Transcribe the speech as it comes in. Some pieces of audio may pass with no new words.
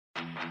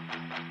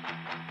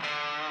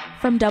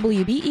From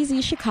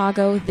WBEZ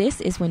Chicago,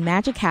 this is When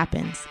Magic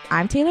Happens.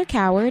 I'm Taylor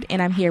Coward,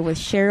 and I'm here with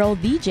Cheryl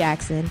V.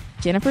 Jackson.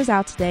 Jennifer's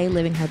out today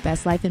living her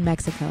best life in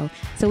Mexico,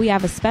 so we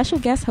have a special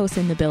guest host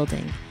in the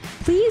building.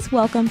 Please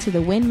welcome to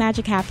the When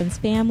Magic Happens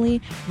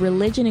family,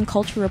 religion and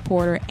culture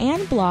reporter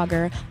and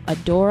blogger,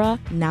 Adora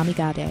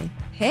Namigade.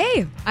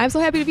 Hey, I'm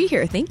so happy to be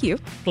here. Thank you.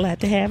 Glad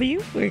to have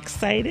you. We're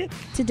excited.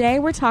 Today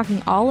we're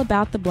talking all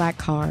about the black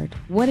card,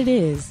 what it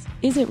is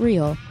it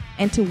real,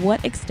 and to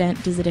what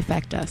extent does it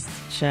affect us?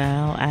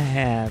 Child, I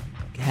have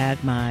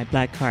had my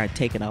black card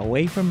taken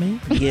away from me,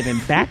 given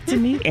back to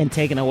me, and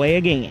taken away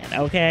again.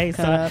 Okay,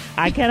 so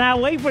I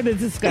cannot wait for the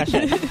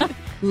discussion.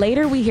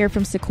 Later, we hear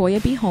from Sequoia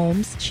B.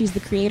 Holmes. She's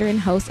the creator and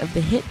host of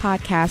the hit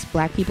podcast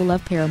Black People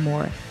Love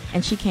Paramore,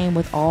 and she came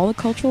with all the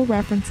cultural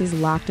references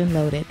locked and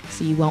loaded,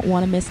 so you won't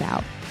want to miss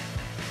out.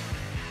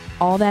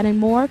 All that and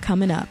more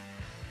coming up.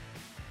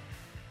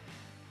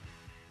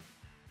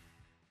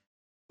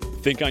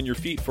 Think on your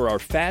feet for our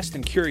Fast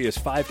and Curious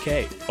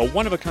 5K, a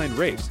one-of-a-kind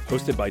race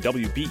hosted by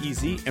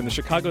WBEZ and the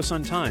Chicago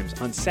Sun-Times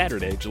on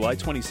Saturday, July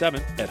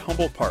 27th at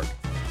Humboldt Park.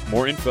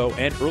 More info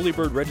and early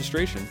bird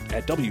registration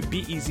at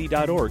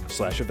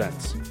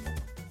wbez.org/events.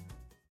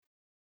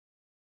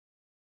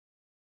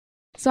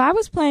 So I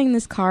was playing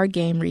this card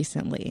game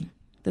recently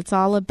that's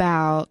all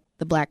about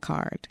the black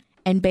card.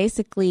 And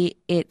basically,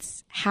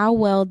 it's how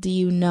well do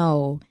you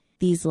know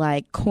these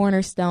like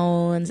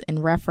cornerstones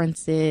and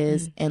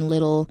references and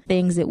little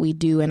things that we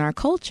do in our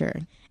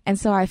culture. And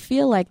so I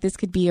feel like this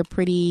could be a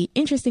pretty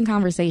interesting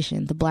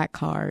conversation, the black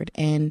card,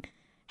 and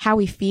how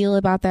we feel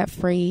about that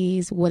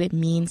phrase, what it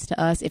means to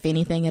us, if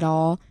anything at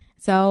all.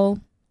 So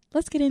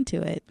let's get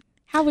into it.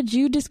 How would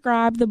you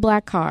describe the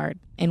black card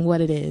and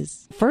what it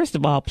is? First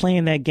of all,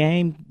 playing that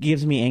game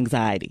gives me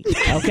anxiety.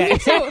 Okay.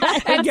 And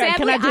sadly,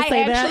 Can I just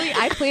say that?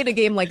 I played a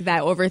game like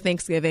that over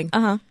Thanksgiving,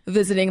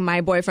 visiting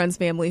my boyfriend's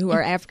family who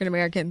are African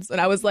Americans. And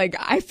I was like,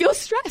 I feel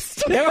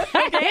stressed. Okay?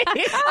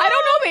 I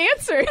don't know the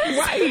answer.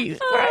 Right.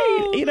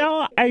 You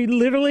know,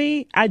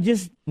 I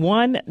just,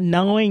 one,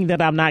 knowing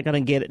that I'm not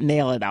going to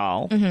nail it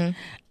all. Mm-hmm.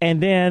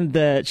 And then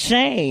the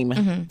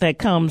shame that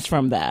comes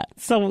from that.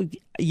 So,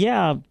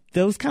 yeah,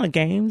 those kind of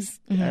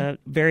games,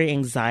 very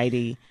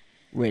anxiety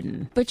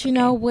ridden. But you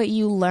know, what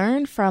you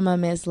learn from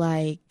them is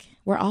like,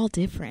 we're all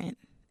different.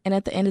 And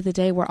at the end of the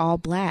day, we're all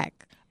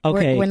black.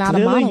 Okay, we're not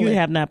clearly a monolith. You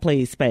have not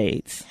played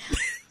spades.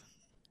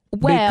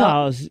 Well,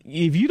 because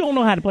if you don't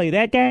know how to play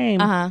that game,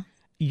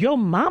 your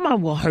mama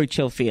will hurt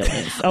your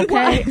feelings,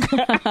 okay?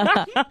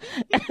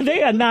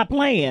 They are not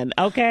playing,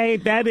 okay?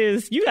 That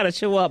is, you got to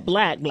show up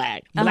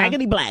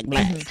blackity black,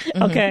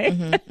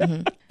 okay?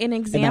 An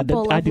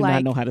example I of do like,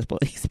 not know how to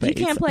play spades.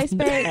 You can't play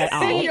spades at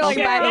all. You're like,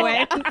 by the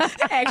way, I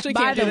actually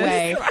can't do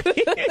this.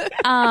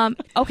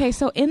 Okay,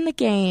 so in the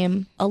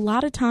game, a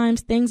lot of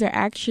times things are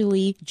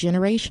actually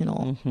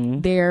generational.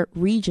 They're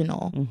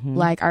regional.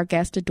 Like our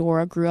guest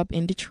Adora grew up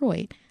in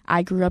Detroit.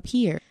 I grew up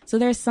here. So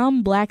there's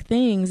some black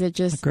things that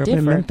just grew up differ.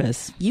 in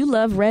Memphis. You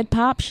love red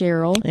pop,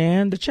 Cheryl.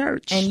 And the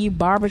church. And you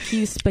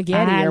barbecue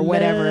spaghetti or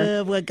whatever. I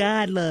love what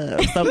God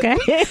loves, okay?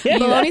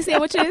 Bologna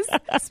sandwiches,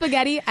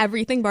 spaghetti,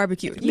 everything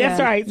barbecue.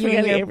 That's right.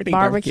 Spaghetti, everything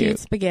barbecued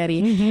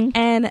spaghetti.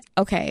 And,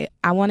 okay,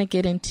 I want to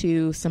get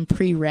into some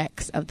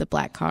prereqs of the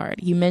black card.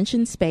 You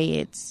mentioned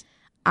spades.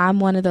 I'm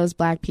one of those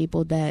black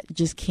people that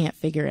just can't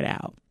figure it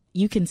out.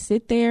 You can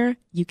sit there.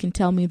 You can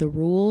tell me the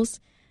rules.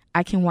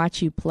 I can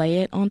watch you play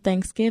it on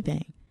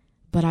Thanksgiving,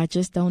 but I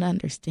just don't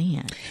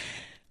understand.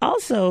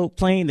 Also,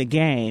 playing the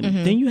game,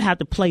 then you have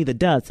to play the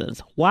dozens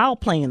while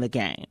playing the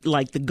game,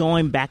 like the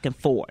going back and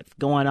forth,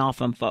 going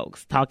off on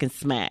folks, talking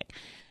smack.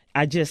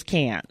 I just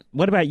can't.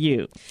 What about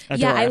you, Adora?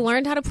 Yeah, I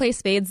learned how to play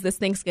spades this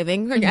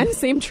Thanksgiving. Again,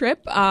 same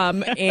trip.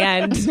 And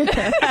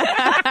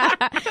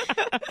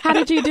how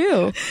did you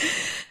do?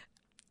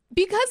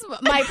 Because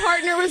my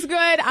partner was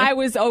good, I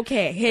was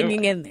okay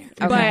hanging in there.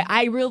 Okay. But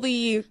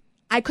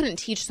I couldn't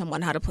teach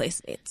someone how to play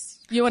spades.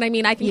 You know what I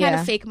mean? I can kind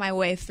of fake my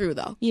way through,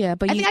 though. Yeah,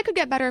 but I think I could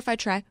get better if I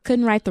try.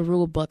 Couldn't write the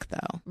rule book,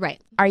 though. Right.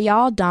 Are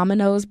y'all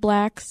dominoes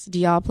blacks? Do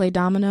y'all play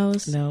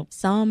dominoes? No.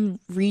 Some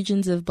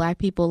regions of black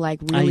people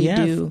really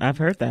yes, do. I've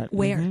heard that.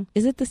 Where?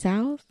 Is it the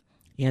South?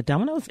 Yeah,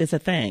 dominoes is a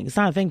thing. It's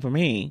not a thing for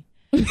me.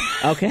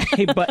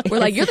 Okay, but we're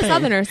like, you're the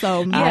Southerner,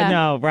 so yeah. I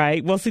know,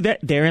 right? Well, see,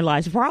 therein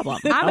lies the problem.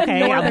 I'm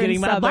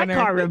getting my black Southerner.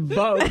 card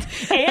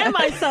revoked and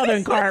my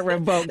Southern card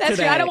revoked. That's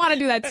today. true. I don't want to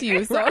do that to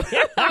you, so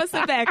I'll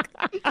sit back.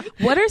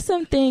 What are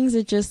some things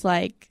that just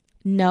like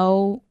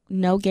no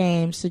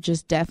games to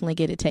just definitely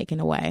get it taken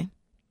away?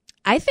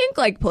 I think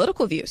like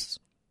political views.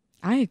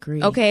 I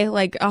agree. Okay,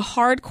 like a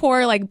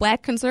hardcore like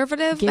black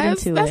conservative,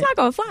 that's not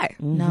gonna fly.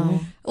 No.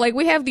 Like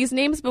we have these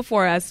names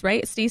before us,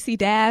 right? Stacey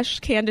Dash,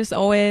 Candace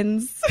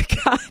Owens,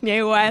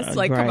 Kanye West.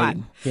 Like, come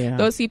on. Yeah.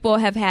 Those people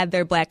have had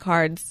their black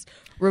cards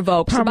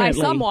revoked by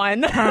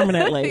someone.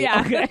 Permanently.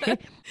 Yeah. Okay.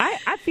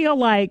 I feel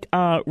like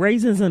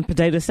raisins and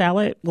potato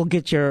salad will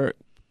get your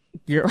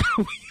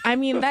I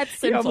mean,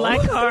 that's your simple.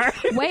 black card.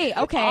 Wait,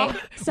 okay.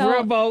 So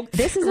revoked.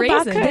 this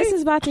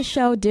is about to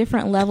show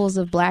different levels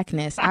of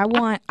blackness. I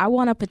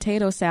want a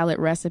potato salad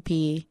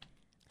recipe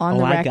on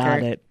the record. I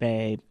got it,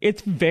 babe.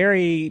 It's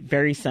very,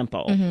 very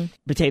simple.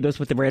 Potatoes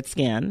with the red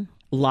skin.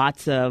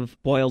 Lots of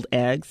boiled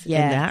eggs in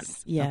that.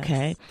 Yes.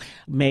 Okay.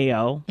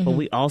 Mayo. But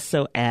we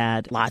also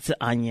add lots of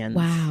onions.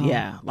 Wow.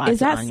 Yeah. Lots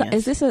of onions.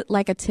 Is this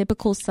like a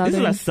typical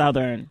Southern? This is a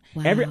Southern.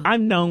 Wow.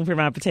 I'm known for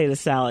my potato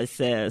salad,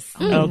 sis.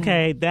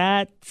 Okay.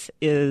 That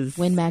is.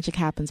 When Magic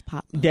Happens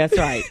potluck. That's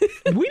right.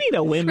 We need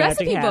a When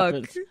Magic Recipe book.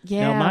 Happens.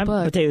 Yeah, No, my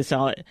book. potato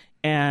salad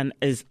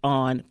is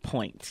on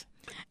point.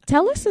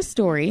 Tell us a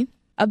story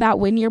about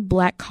when your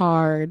black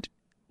card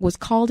was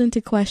called into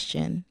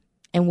question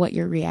and what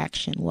your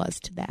reaction was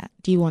to that.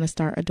 Do you want to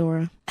start,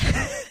 Adora?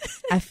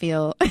 I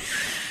feel...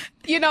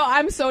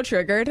 I'm so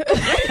triggered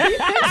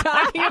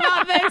talking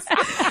about this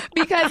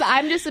because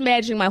I'm just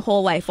imagining my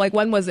whole life. Like,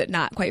 when was it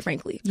not, quite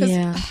frankly?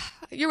 Yeah.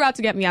 You're about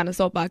to get me on a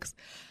soapbox.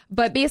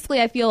 But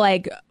basically, I feel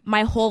like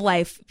my whole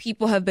life,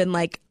 people have been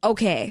like,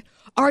 okay,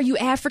 are you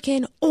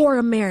African or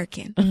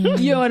American?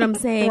 You know what I'm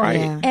saying? Right.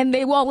 Yeah. And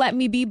they won't let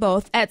me be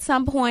both. At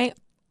some point,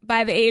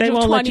 by the age of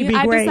won't let you 20, be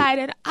I great.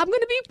 decided I'm going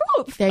to be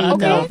both. There you okay?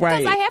 go. Because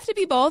Right. I have to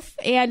be both,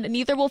 and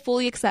neither will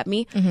fully accept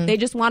me. They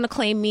just want to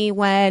claim me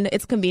when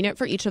it's convenient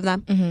for each of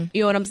them.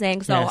 You know what I'm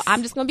saying? So Yes.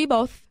 I'm just going to be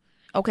both.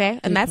 Okay,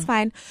 and that's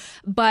fine.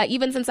 But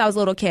even since I was a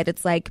little kid,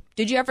 it's like,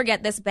 did you ever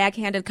get this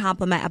backhanded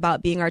compliment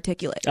about being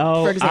articulate?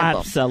 Oh, for example,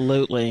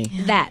 absolutely.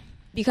 that,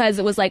 because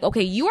it was like,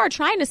 okay, you are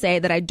trying to say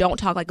that I don't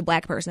talk like a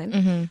black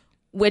person,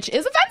 which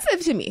is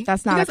offensive to me.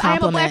 That's not a because I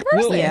am a black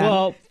compliment. person.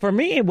 Well, for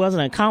me, it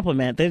wasn't a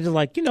compliment. They're just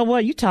like, you know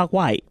what? You talk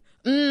white.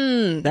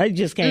 They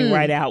just came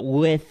right out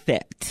with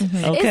it. Okay.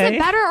 Is it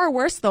better or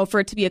worse though for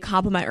it to be a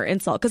compliment or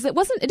insult? Because it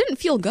didn't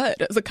feel good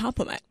as a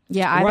compliment.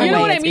 Yeah, I Right. You know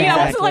what I mean? I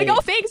wasn't Exactly. like,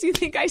 oh, thanks. You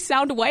think I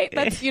sound white?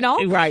 That's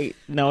Right.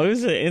 No, it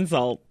was an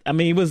insult. I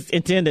mean, it was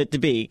intended to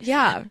be.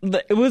 Yeah.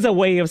 But it was a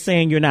way of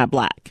saying you're not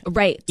black.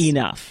 Right.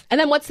 Enough. And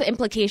then what's the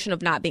implication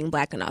of not being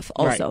black enough?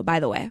 Also, Right. by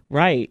the way.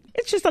 Right.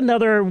 It's just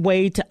another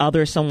way to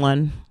other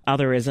someone,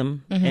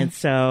 otherism. And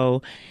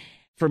so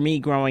for me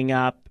growing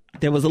up,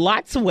 there was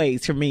lots of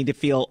ways for me to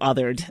feel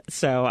othered.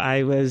 So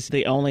I was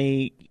the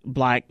only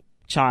black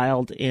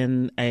child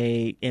in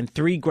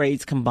 3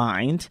 grades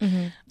combined.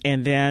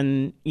 And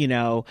then,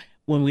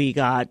 when we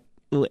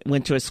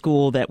went to a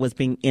school that was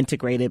being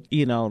integrated,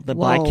 the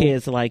black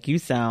kids are like, you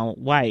sound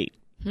white.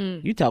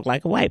 You talk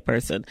like a white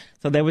person.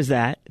 So there was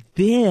that.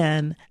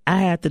 Then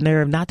I had the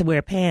nerve not to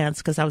wear pants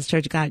because I was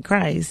Church of God in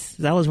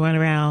Christ. I was running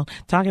around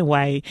talking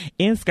white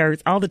in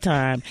skirts all the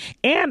time.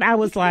 And I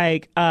was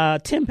like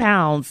 10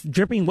 pounds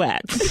dripping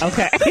wet,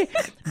 okay?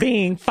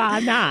 Being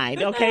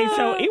 5'9", okay?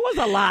 So it was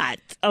a lot,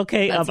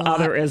 okay, That's of a lot.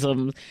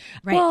 otherisms.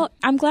 Right. Well,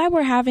 I'm glad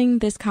we're having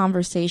this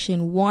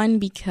conversation, one,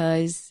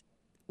 because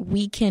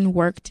we can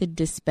work to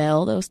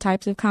dispel those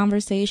types of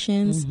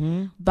conversations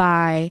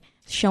by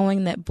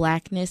showing that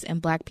blackness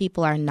and black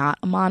people are not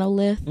a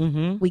monolith.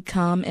 We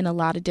come in a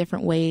lot of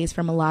different ways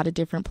from a lot of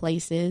different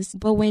places.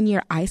 But when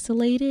you're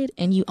isolated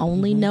and you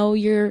only know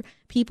your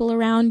people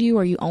around you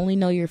or you only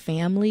know your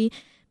family,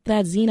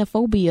 that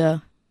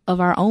xenophobia of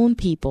our own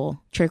people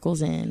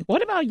trickles in.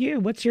 What about you?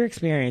 What's your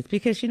experience?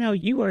 Because,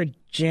 you are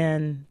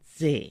Gen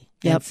Z.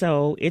 Yep. And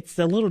so it's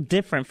a little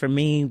different for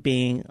me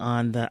being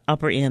on the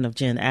upper end of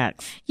Gen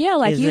X. Yeah,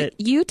 like Is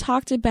you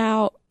talked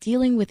about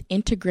dealing with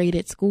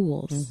integrated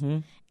schools.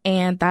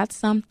 And that's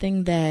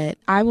something that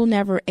I will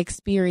never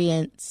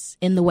experience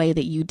in the way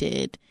that you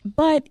did.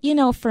 But,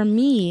 for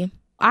me,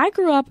 I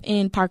grew up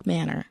in Park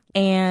Manor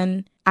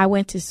and I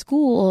went to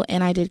school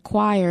and I did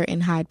choir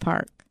in Hyde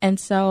Park. And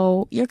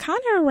so you're kind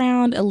of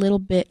around a little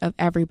bit of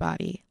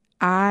everybody.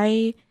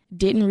 I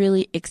didn't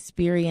really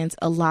experience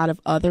a lot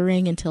of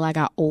othering until I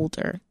got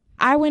older.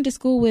 I went to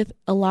school with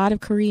a lot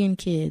of Korean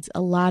kids,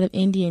 a lot of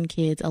Indian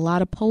kids, a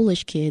lot of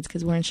Polish kids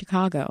because we're in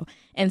Chicago.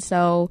 And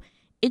so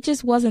it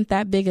just wasn't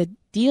that big a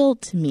deal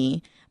to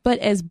me. But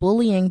as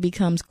bullying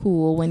becomes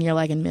cool when you're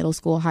like in middle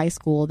school, high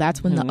school,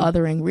 that's when the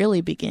othering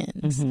really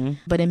begins.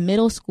 But in my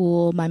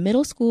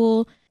middle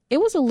school, it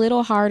was a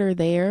little harder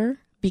there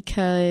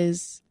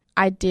because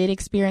I did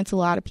experience a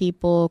lot of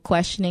people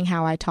questioning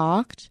how I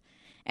talked.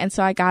 And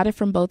so I got it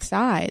from both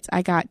sides.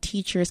 I got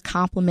teachers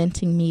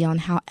complimenting me on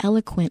how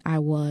eloquent I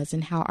was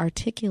and how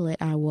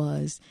articulate I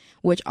was,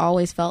 which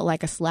always felt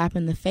like a slap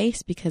in the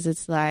face because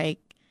it's like,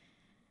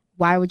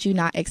 why would you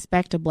not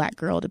expect a black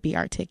girl to be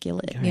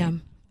articulate? Right. Yeah.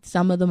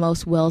 Some of the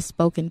most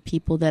well-spoken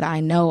people that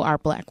I know are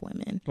black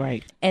women.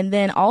 Right. And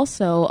then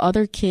also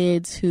other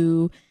kids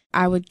who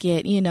I would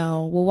get,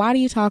 well, why do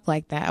you talk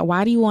like that?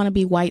 Why do you want to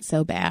be white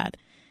so bad?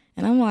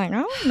 And I'm like, I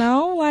don't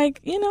know, I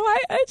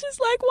just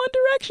like One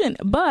Direction.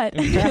 But,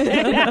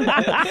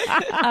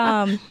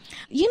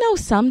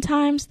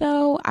 sometimes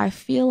though, I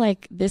feel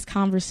like this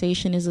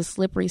conversation is a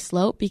slippery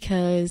slope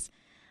because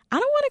I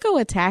don't want to go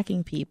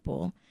attacking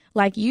people.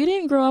 Like, you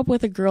didn't grow up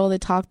with a girl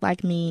that talked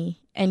like me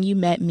and you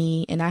met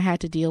me and I had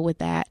to deal with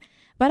that.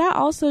 But I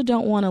also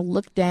don't want to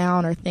look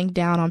down or think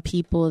down on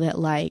people that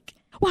like,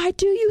 why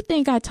do you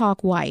think I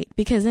talk white?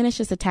 Because then it's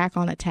just attack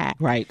on attack.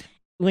 Right.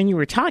 when you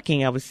were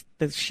talking,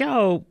 the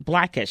show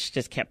Blackish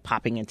just kept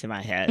popping into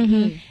my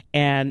head.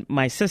 And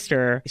my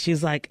sister,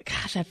 she's like,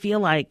 gosh, I feel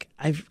like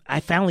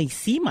I finally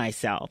see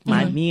myself,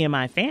 me and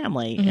my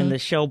family in the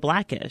show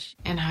Blackish.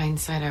 In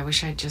hindsight, I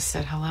wish I'd just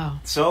said hello.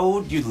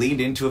 So you leaned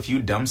into a few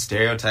dumb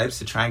stereotypes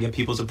to try and get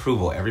people's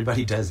approval.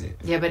 Everybody does it.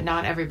 Yeah, but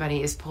not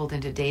everybody is pulled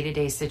into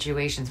day-to-day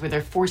situations where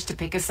they're forced to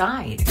pick a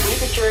side. Will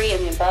the jury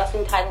in the above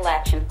entitled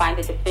action find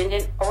the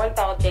defendant,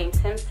 Orenthal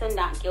James Simpson,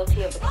 not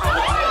guilty of the crime?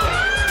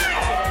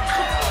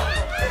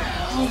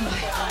 Oh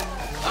my God.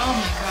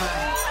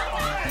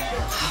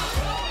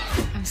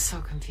 I'm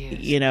so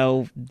confused. You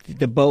know,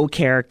 the Bo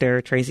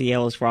character, Tracy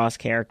Ellis Ross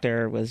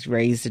character, was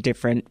raised a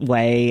different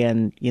way.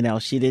 And, you know,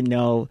 she didn't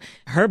know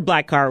her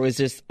black card was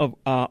just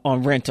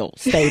on rental,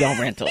 stayed on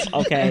rental.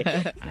 Okay.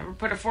 I never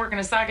put a fork in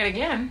a socket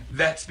again.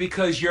 That's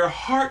because your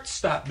heart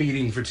stopped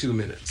beating for 2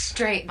 minutes.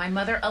 Straight. My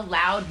mother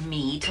allowed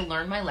me to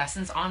learn my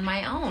lessons on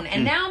my own.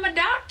 And now I'm a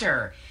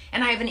doctor.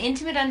 And I have an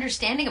intimate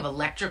understanding of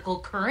electrical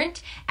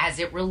current as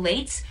it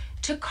relates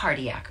to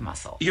cardiac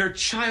muscle. Your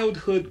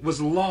childhood was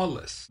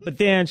lawless. But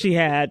then she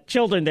had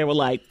children that were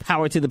like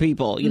power to the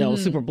people, you know,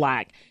 super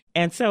black.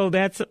 And so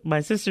that's my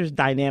sister's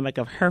dynamic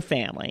of her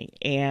family.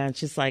 And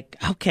she's like,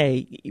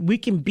 okay, we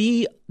can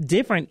be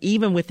different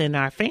even within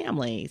our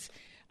families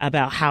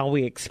about how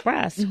we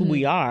express who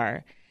we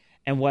are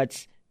and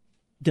what's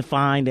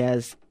defined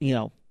as, you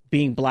know,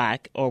 being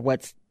black or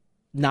what's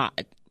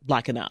not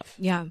black enough.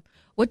 Yeah.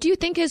 What do you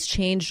think has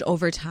changed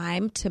over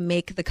time to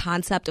make the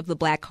concept of the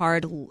black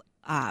card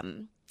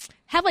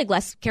have like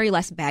carry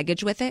less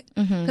baggage with it?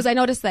 Because I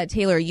noticed that,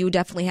 Taylor, you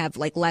definitely have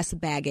like less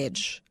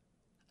baggage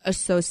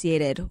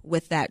associated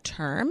with that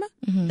term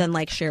than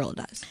like Cheryl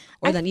does,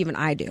 or than even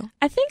I do.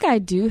 I think I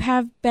do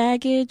have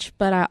baggage,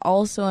 but I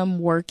also am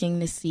working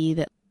to see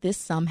that this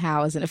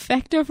somehow is an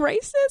effect of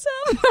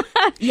racism.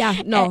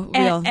 Yeah, no,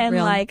 real.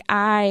 Like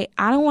I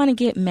don't want to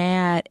get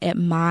mad at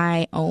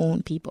my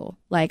own people.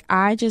 Like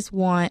I just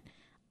want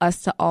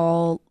us to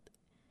all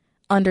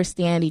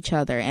understand each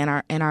other and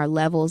our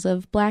levels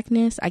of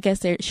blackness. I guess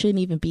there shouldn't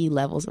even be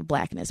levels of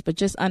blackness, but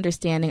just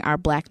understanding our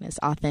blackness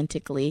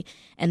authentically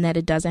and that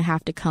it doesn't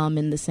have to come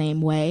in the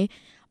same way.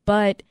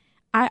 But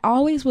I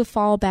always would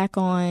fall back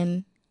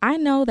on, I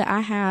know that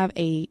I have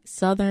a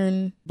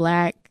Southern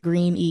black,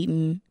 green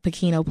eating,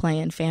 Pekino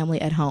playing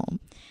family at home.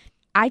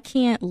 I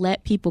can't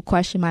let people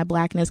question my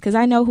blackness because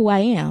I know who I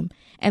am.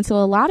 And so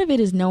a lot of it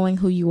is knowing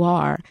who you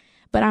are.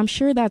 But I'm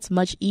sure that's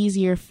much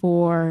easier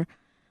for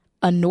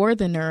a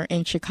Northerner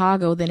in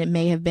Chicago than it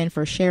may have been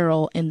for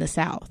Cheryl in the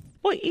South.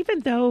 Well,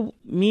 even though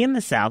me in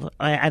the South,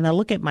 and I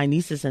look at my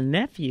nieces and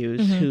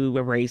nephews who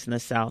were raised in the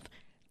South,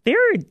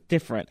 they're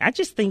different. I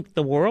just think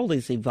the world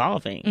is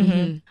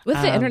evolving.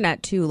 With the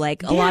internet, too.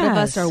 Like, a lot of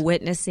us are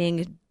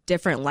witnessing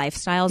different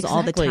lifestyles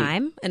all the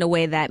time in a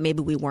way that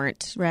maybe we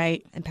weren't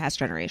in past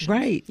generations.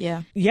 Right.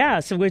 Yeah. Yeah.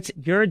 So it's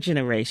your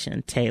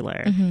generation,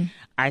 Taylor.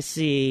 I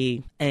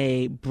see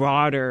a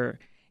broader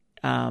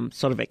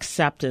sort of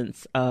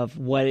acceptance of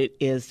what it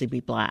is to be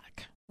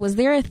black. Was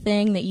there a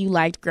thing that you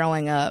liked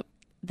growing up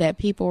that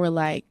people were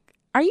like,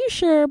 are you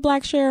sure,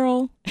 Black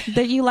Cheryl,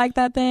 that you like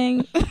that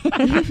thing?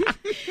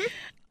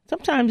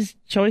 Sometimes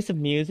choice of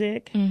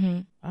music.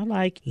 I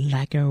like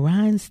a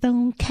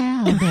rhinestone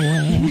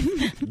cowboy.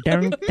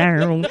 Dun,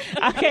 dun.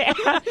 Okay.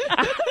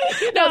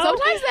 No,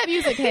 sometimes that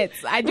music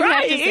hits. I do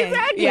have to say.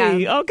 Exactly.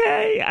 Yeah.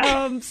 Okay.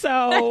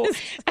 So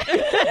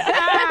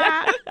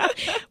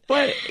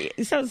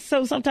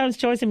sometimes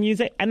choice of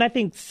music, and I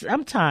think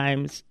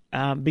sometimes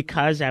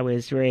because I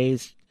was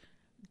raised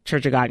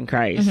Church of God in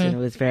Christ, and it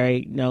was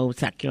very no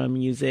secular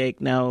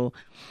music, no.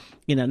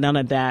 You know, none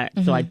of that.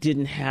 So I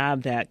didn't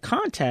have that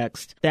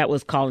context that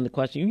was calling the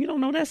question, you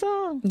don't know that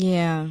song?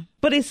 Yeah.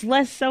 But it's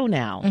less so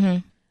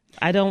now.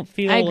 I don't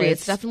feel I agree.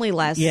 It's definitely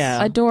less.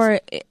 Yeah. Adora,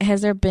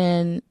 has there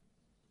been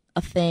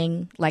a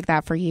thing like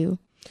that for you?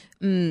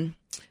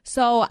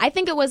 So I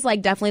think it was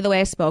like definitely the way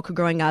I spoke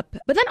growing up.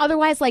 But then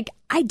otherwise, like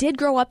I did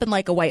grow up in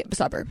like a white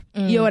suburb.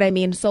 You know what I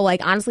mean? So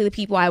like honestly, the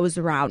people I was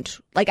around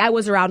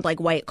like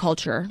white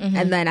culture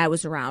and then I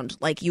was around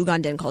like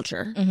Ugandan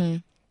culture.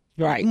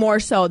 Right. More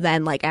so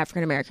than like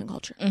African American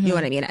culture. You know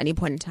what I mean? At any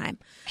point in time.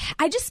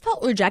 I just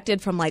felt rejected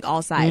from like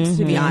all sides,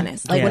 to be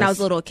honest. Like when I was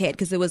a little kid,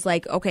 because it was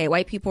like, okay,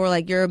 white people were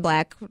like, you're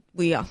black.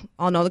 We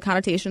all know the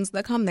connotations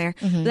that come there.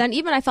 But then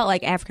even I felt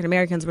like African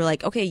Americans were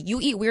like, okay, you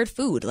eat weird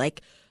food.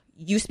 Like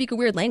you speak a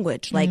weird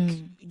language. Like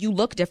you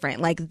look different.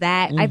 Like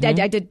that. I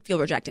did feel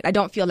rejected. I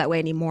don't feel that way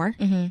anymore.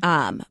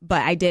 But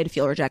I did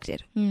feel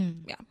rejected.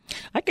 Yeah.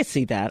 I could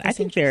see that. I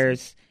think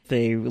there's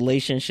the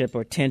relationship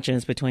or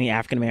tensions between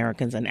African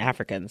Americans and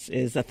Africans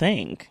is a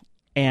thing.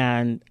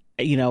 And,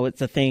 you know,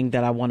 it's a thing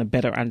that I want to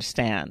better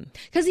understand.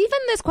 Because even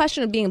this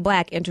question of being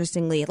black,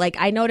 interestingly, like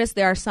I noticed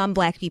there are some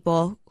black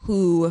people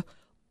who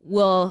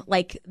will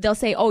like, they'll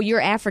say, oh, you're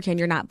African,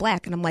 you're not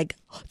black. And I'm like,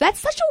 that's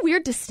such a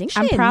weird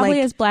distinction. I'm probably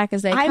like, as black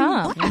as they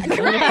come. right.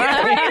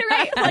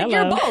 Like Hello.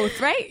 you're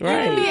both, right? You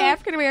can be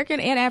African American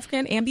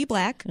and be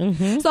black.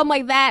 So I'm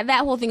like, that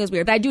whole thing is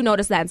weird. But I do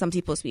notice that in some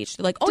people's speech.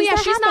 They're like, oh, Does yeah,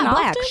 that she's happen not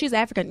black. often? She's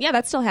African. Yeah,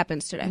 that still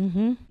happens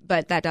today.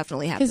 but that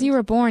definitely happens. Because you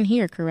were born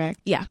here, correct?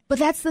 Yeah. But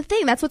that's the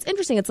thing. That's what's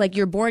interesting. It's like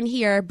you're born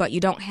here, but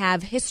you don't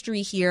have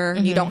history here.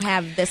 You don't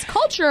have this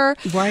culture.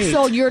 Right.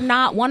 So you're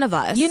not one of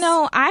us. You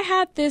know, I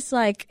had this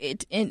like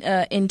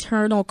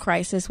internal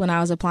crisis when I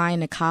was applying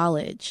to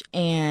college.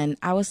 And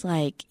I was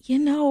like, you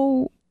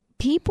know,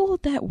 people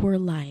that were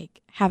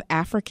like have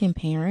African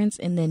parents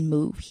and then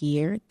move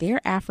here, they're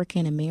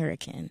African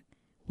American.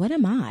 What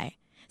am I?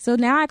 So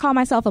now I call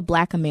myself a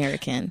Black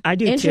American. I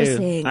do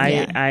Interesting. too.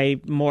 I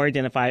more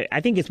identify.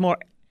 I think it's more,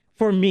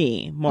 for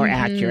me, more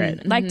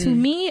accurate. Like to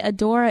me,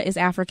 Adora is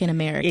African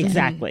American.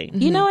 Exactly.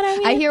 You know what I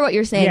mean? I hear what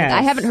you're saying. Yes.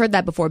 I haven't heard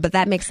that before, but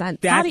that makes sense.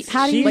 How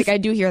do you Like, I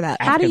do hear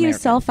that. How do you African-American.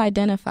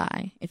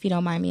 self-identify, if you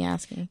don't mind me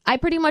asking? I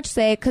pretty much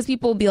say, because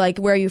people will be like,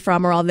 where are you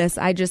from or all this,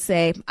 I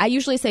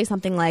usually say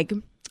something like,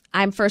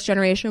 I'm first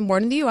generation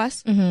born in the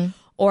U.S.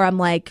 Or I'm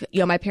like,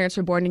 my parents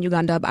were born in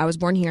Uganda, but I was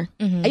born here.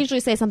 I usually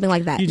say something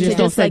like that. You just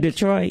don't say like,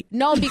 Detroit.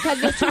 No, because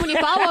there's too many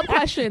follow-up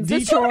questions.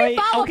 There's too many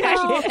Detroit, follow-up okay.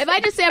 questions. If I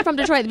just say I'm from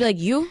Detroit, they'd be like,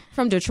 you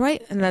from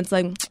Detroit? And that's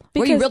like, where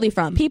are you Because really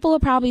from? People will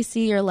probably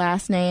see your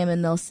last name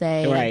and they'll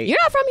say, Right. You're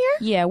not from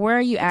here? yeah, where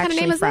are you kind of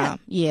actually name is from? that?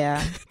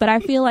 Yeah. But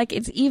I feel like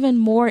it's even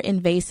more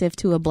invasive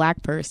to a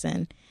Black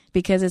person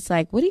because it's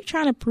like, what are you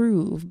trying to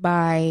prove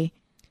by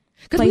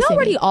Because we placing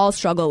already me? all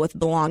struggle with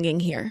belonging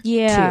here.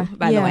 Yeah, Too,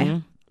 by the yeah.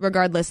 way,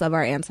 regardless of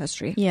our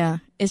ancestry. Yeah,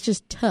 it's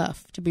just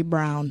tough to be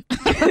brown.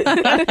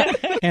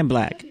 And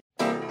Black.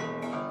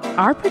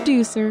 Our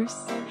producers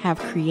have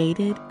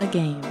created a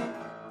game.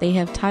 They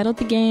have titled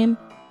the game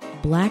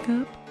Black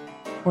Up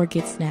or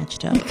Get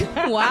Snatched Up.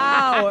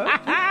 Wow.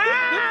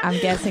 I'm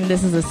guessing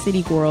this is a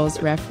City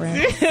Girls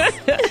reference.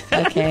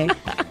 Okay.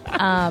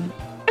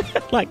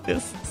 Like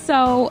this.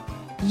 So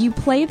you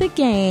play the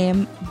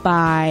game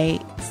by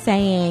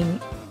saying,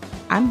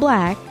 I'm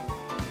Black,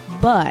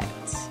 but,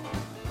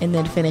 and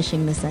then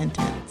finishing the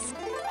sentence.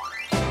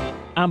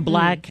 I'm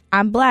Black.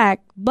 I'm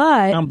Black,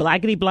 but. I'm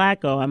blackity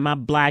black, or am I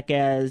black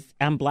as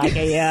I'm Black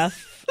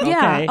AF?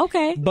 Yeah,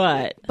 okay.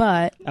 But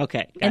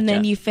okay, And then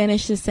gotcha. you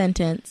finish the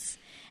sentence.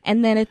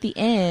 And then at the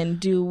end,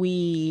 do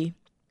we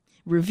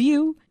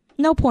review?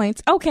 No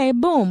points. Okay,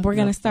 boom, we're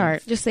going to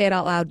start. Just say it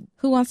out loud.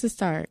 Who wants to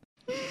start?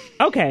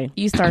 Okay.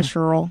 You start,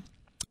 Cheryl.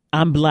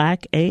 I'm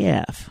Black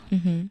AF,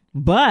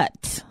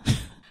 but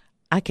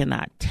I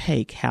cannot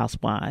take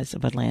Housewives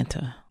of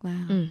Atlanta.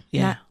 Wow.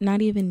 Yeah.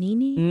 Not even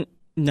Nene?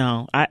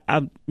 No, I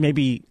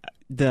maybe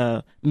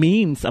the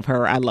memes of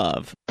her I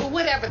love.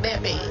 Whatever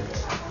that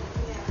means.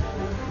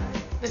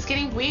 It's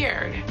getting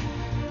weird.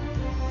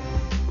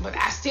 But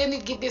I still need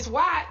to get this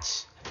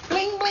watch.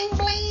 Bling, bling,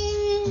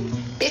 bling.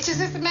 Bitches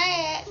is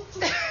mad.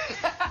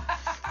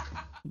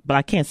 But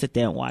I can't sit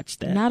there and watch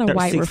that. Not a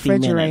white 60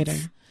 refrigerator.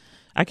 minutes.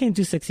 I can't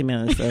do 60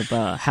 minutes of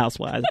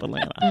Housewives of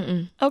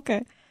Atlanta.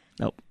 Okay.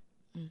 Nope.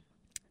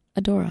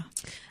 Adora.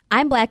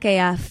 I'm Black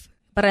AF,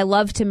 but I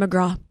love Tim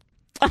McGraw.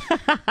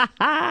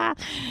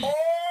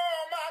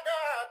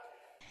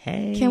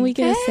 Hey. Can we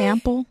get a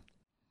sample?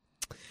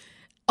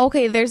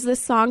 Okay, there's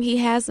this song he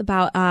has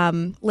about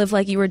live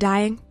like you were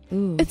dying.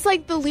 It's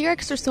like the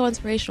lyrics are so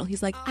inspirational.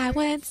 He's like, I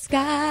went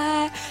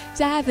sky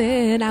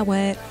diving, I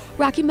went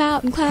Rocky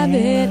Mountain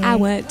climbing, I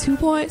went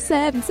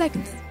 2.7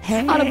 seconds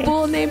on a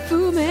bull named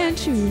Fu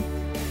Manchu.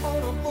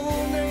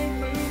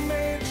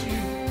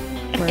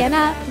 And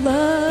I You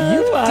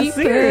loved are deeper,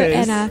 serious.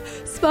 and I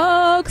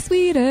spoke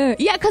sweeter.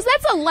 Yeah, because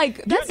that's a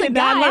did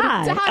not guide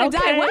lie. to how to die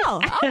Okay.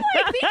 well. I'm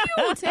like, thank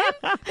you, Tim.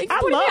 Thank you for I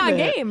putting me love on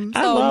it. game.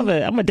 I So, love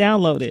it. I'm going to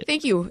download it.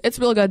 Thank you. It's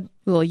real good.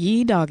 Little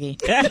yee doggy.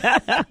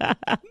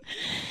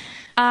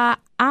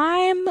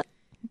 I'm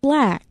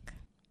Black,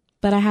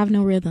 but I have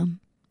no rhythm.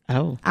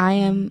 Oh. I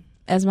am,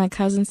 as my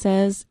cousin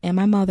says, and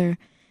my mother,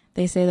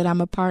 they say that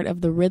I'm a part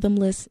of the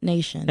rhythmless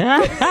nation.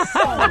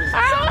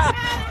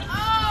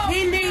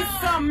 He needs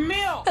some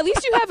milk. At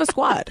least you have a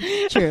squad.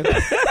 True.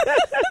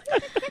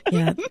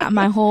 Yeah,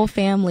 my whole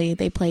family,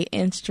 they play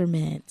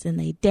instruments and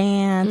they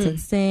dance and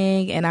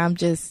sing, and I'm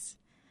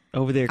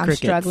Over there, I'm crickets.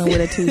 struggling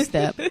with a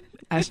two-step.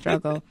 I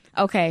struggle.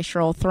 Okay,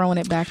 Cheryl, throwing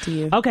it back to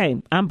you. Okay,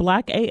 I'm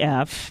Black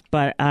AF,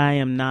 but I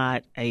am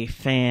not a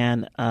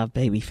fan of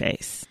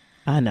Babyface.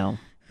 I know.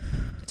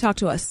 Talk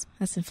to us.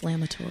 That's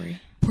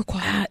inflammatory.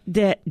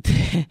 That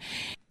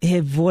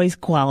his voice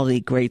quality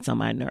grates on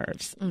my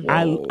nerves.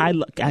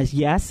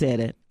 I said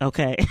it.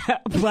 Okay,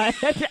 but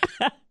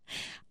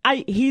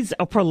he's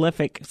a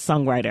prolific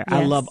songwriter. I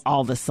Yes. love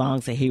all the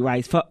songs that he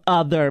writes for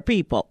other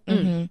people.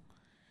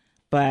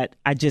 But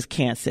I just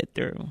can't sit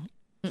through.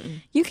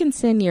 You can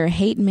send your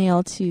hate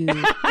mail to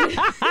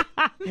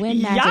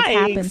When Magic Yikes.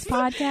 Happens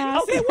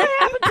podcast. Okay, what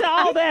happened to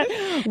all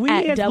that? We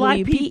At as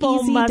Black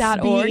people must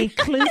WBEZ.org. be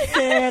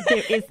inclusive.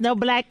 There is no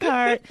black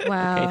card.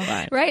 Wow. Okay,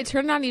 fine. Right,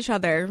 turn on each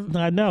other.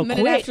 I know.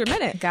 Minute Quick. after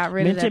minute. Got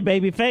rid of Mention that.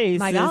 Babyface.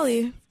 My is-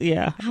 golly.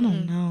 Yeah. I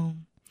don't know.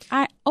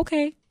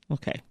 Okay,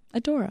 Okay.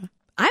 Adora.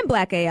 I'm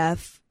Black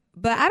AF,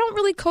 but I don't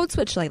really code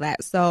switch like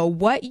that. So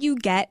what you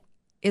get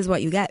is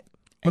what you get,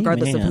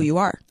 regardless of Amen. who you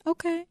are.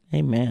 Okay.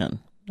 Amen.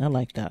 I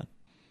like that.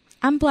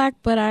 I'm Black,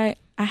 but I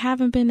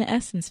haven't been to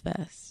Essence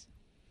Fest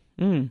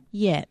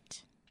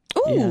yet. Ooh,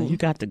 Ooh. Yeah, you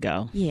got to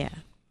go. Yeah.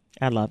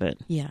 I love it.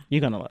 Yeah.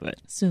 You're going to love it.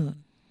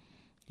 Soon.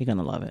 You're going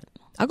to love it.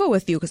 I'll go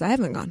with you because I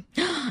haven't gone.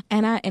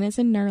 And it's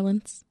in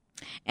Nerlens.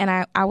 And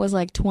I was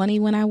like 20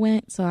 when I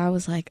went, so I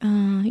was like,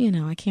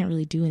 I can't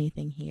really do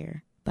anything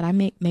here. But I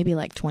maybe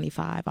like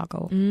 25, I'll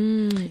go.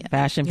 Yeah.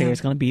 Fashion Fair is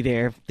going to be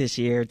there this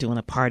year doing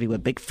a party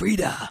with Big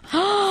Frida.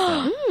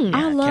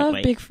 I love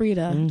Big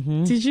Frida.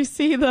 Mm-hmm. Did you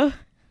see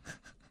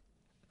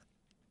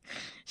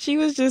she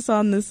was just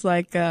on this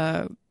like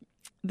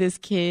this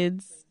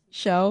kids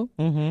show.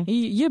 Mm-hmm.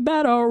 You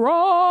better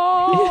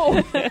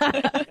roll.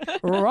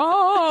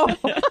 Roll.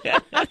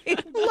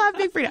 Love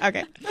Big Frida.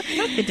 Okay.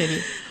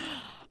 Continue.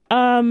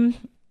 I'm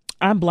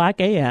Black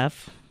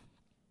AF,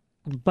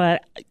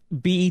 but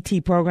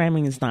BET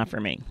programming is not for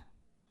me.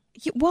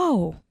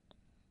 Whoa.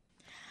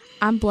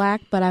 I'm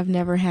Black, but I've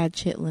never had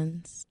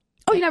chitlins.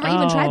 Oh, you never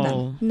even tried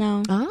them?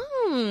 No.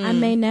 Oh. I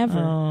may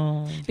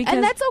never. Because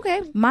and that's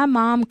okay. My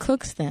mom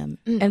cooks them.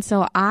 And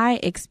so I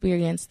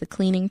experience the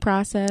cleaning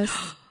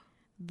process,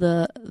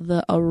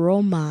 the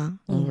aroma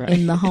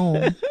in the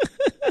home.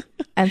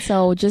 And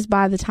so just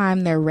by the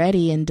time they're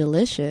ready and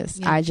delicious,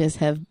 I just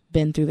have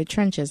been through the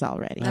trenches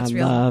already. I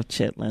love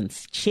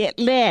chitlins.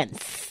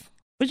 Chitlins!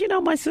 But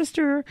my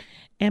sister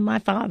and my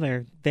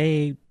father,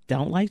 they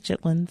don't like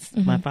chitlins.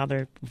 Mm-hmm. My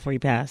father, before he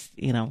passed,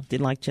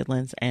 didn't like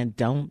chitlins and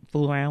don't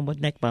fool around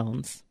with neck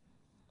bones.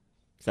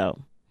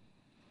 So.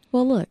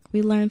 Well, look,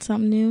 we learned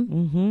something new.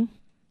 Mm-hmm.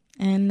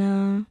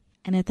 And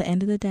at the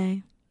end of the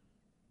day,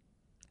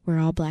 we're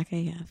all Black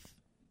AF.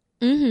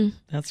 Mm-hmm.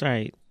 That's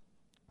right.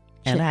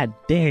 And I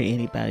dare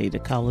anybody to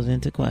call it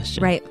into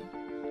question. Right.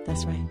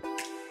 That's right.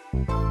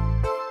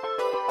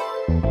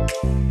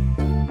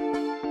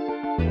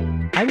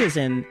 I was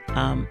in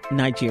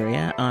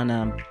Nigeria on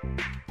a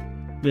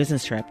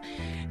business trip.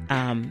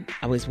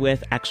 I was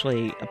with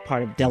actually a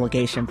part of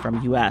delegation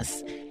from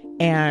U.S.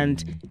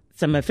 and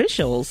some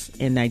officials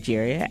in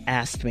Nigeria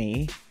asked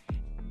me,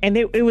 and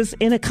it was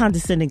in a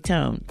condescending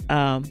tone,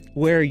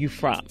 where are you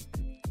from?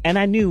 And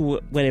I knew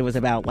what it was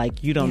about,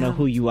 like, you don't know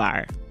who you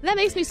are. That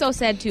makes me so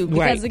sad, too,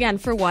 because, again,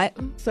 for what?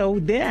 So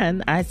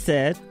then I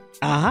said,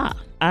 I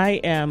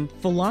am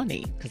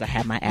Fulani, because I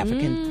have my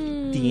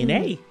African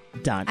DNA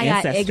done. I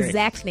got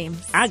exact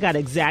names. I got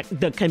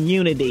the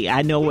community.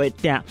 I know it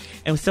down.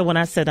 And so when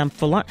I said I'm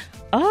Fulani,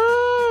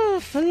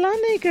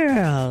 Fulani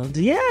girl.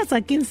 Yes,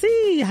 I can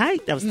see.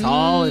 Height. I was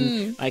tall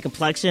and my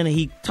complexion. And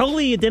he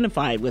totally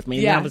identified with me.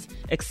 Yeah. And I was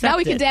accepted. Now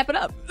we can dap it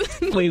up.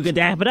 We could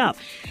dap it up.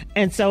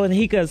 And so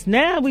he goes,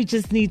 now we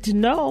just need to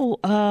know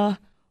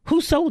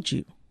who sold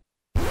you.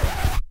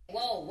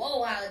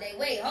 Whoa, Holiday.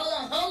 Wait,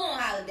 hold on,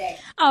 Holiday.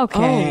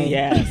 Okay. Oh,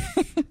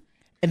 yes.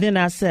 And then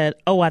I said,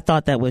 I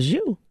thought that was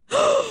you.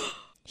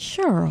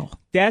 Cheryl.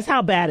 That's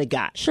how bad it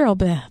got. Cheryl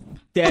Beth.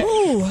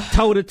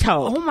 Toe to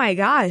toe. Oh my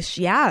gosh,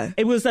 yeah.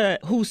 It was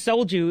who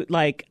sold you,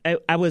 like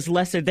I was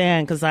lesser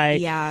than because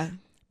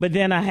but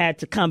then I had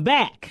to come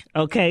back,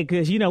 okay,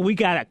 because we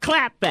got to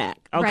clap back,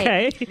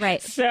 okay?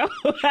 Right. So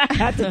I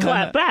had to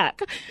clap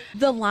back.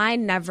 The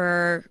line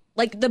never,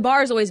 like the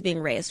bar is always being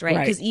raised, right?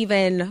 Because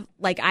even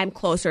like I'm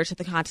closer to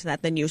the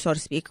continent than you, so to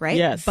speak, right?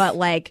 Yes. But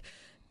like,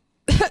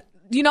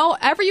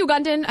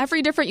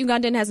 every different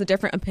Ugandan has a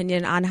different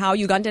opinion on how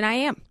Ugandan I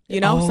am.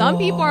 Some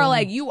people are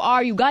like, you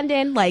are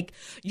Ugandan, like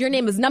your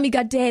name is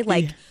Namigade,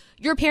 like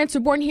your parents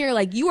were born here,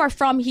 like you are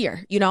from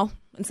here, And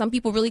some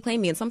people really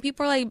claim me, and some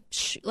people are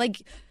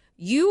like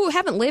you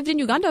haven't lived in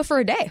Uganda for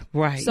a day,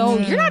 right? So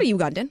you're not a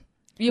Ugandan.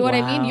 You know what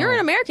I mean? You're an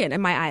American in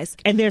my eyes.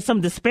 And there's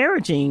some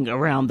disparaging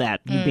around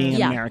that, you being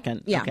an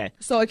American. Yeah. Okay.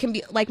 So it can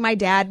be like my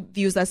dad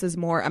views us as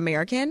more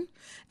American,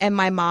 and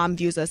my mom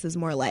views us as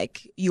more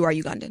like you are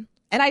Ugandan.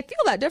 And I feel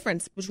that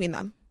difference between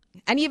them.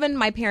 And even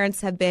my parents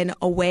have been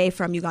away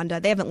from Uganda.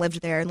 They haven't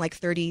lived there in like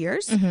 30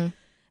 years. Mm-hmm.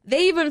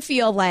 They even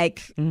feel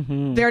like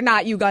they're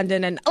not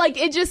Ugandan, and like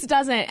it just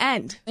doesn't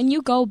end. When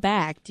you go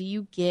back, do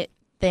you get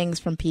things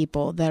from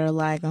people that are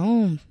like,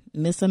 oh,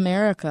 Miss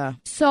America?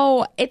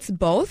 So it's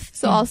both.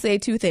 So I'll say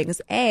two things.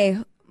 A,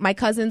 my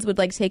cousins would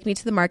like take me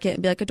to the market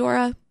and be like,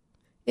 Adora,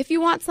 if you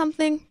want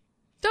something,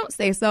 don't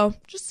say so.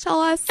 Just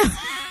tell us.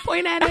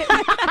 Point at it.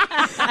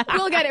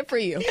 We'll get it for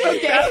you. Okay?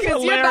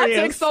 Because you're about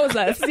to expose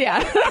us.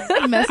 Yeah.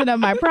 Messing up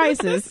my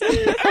prices.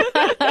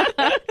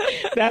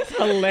 That's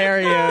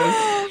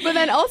hilarious. But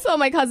then also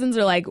my cousins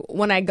are like,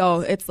 when I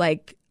go, it's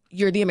like,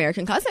 you're the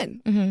American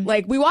cousin. Mm-hmm.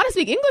 Like, we want to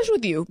speak English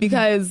with you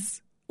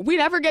because we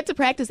never get to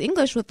practice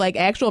English with like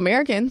actual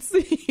Americans,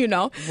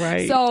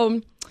 Right.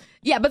 So,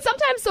 yeah, but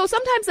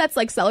sometimes that's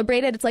like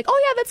celebrated. It's like,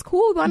 oh yeah, that's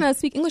cool. We want to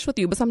speak English with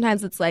you. But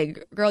sometimes it's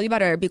like, girl, you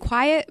better be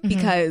quiet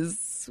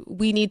because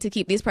we need to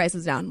keep these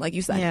prices down, like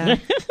you said. Yeah.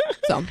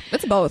 So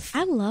it's both.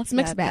 I love it's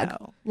mixed bag.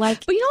 Though.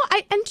 Like, but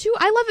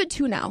I love it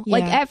too now. Yeah.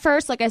 Like at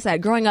first, like I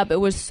said, growing up, it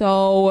was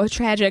so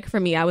tragic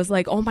for me. I was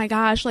like, oh my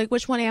gosh, like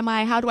which one am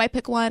I? How do I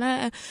pick one?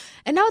 And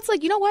now it's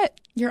like, you know what?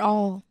 You're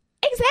all.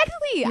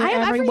 Exactly. You're I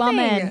am every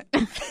woman.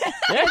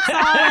 It's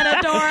all in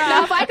Adora.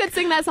 Now, if I could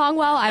sing that song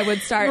well, I would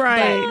start.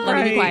 Right. But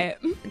let me be quiet.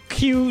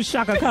 Cue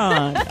Shaka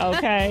Khan.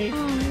 Okay.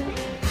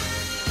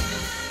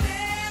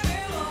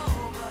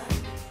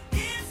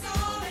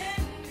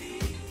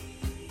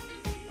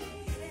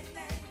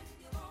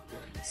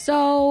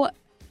 So,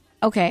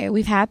 okay,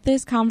 we've had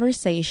this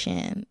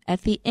conversation.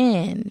 At the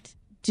end,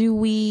 do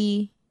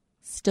we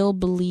still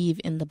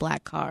believe in the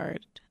black card?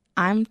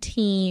 I'm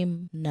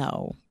team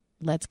no.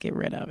 Let's get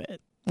rid of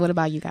it. What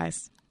about you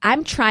guys?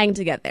 I'm trying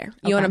to get there.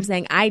 You know what I'm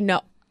saying? I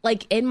know,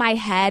 like, in my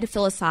head,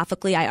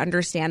 philosophically, I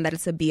understand that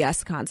it's a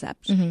BS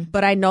concept.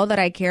 But I know that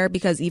I care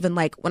because even,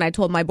 like, when I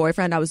told my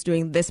boyfriend I was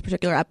doing this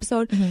particular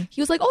episode,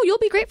 he was like, oh, you'll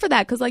be great for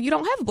that because, like, you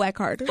don't have a black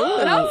card. And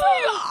I was like,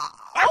 oh,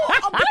 boyfriend!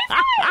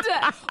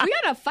 We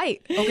had a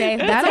fight, okay?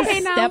 That's okay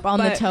a now, step on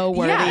the toe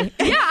worthy.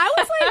 Yeah, I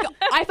was like,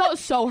 I felt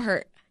so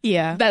hurt.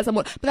 Yeah. That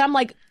someone, but I'm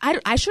like,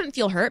 I shouldn't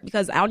feel hurt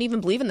because I don't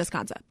even believe in this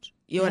concept.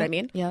 You know what I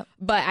mean? Yep.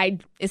 But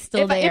it's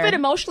still there. If it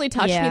emotionally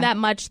touched me that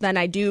much, then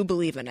I do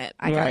believe in it.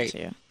 I got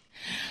you.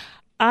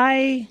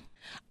 I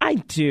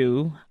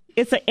do.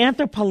 It's an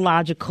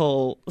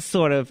anthropological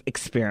sort of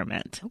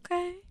experiment.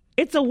 Okay.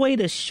 It's a way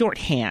to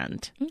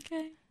shorthand.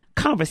 Okay.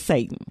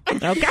 Conversating.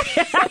 Okay.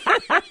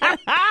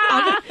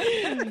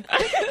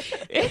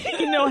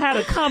 You know how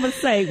to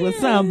conversate with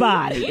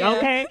somebody.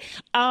 Okay.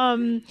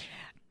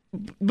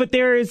 But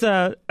there is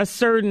a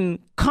certain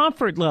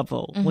comfort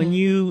level when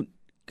you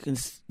can,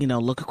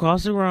 look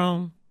across the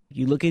room,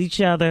 you look at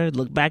each other,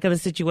 look back at the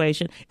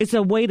situation. It's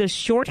a way to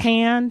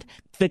shorthand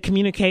the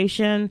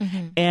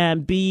communication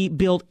and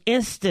build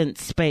instant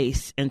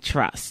space and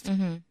trust.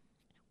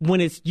 When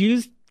it's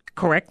used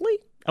correctly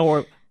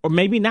or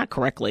maybe not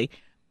correctly,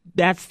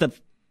 that's the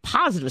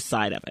positive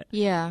side of it.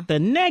 Yeah. The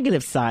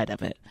negative side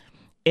of it,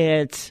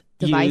 it's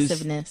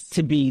divisiveness,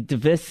 to be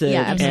divisive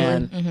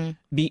and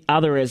be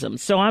otherism.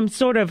 So I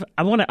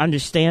want to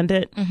understand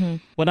it.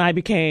 When I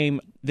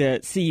became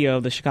the CEO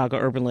of the Chicago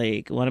Urban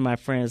League, one of my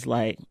friends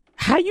like,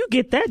 how you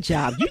get that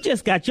job? You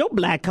just got your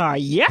black card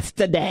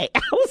yesterday.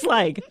 I was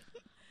like,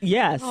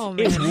 yes,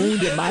 it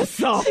wounded my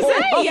soul.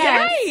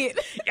 Right.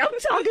 I'm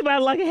talking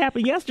about it like it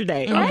happened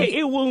yesterday. Right. Okay,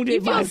 it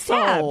wounded my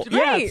soul. Stabbed,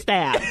 right.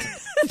 Yeah,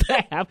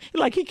 stabbed.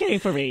 Like he came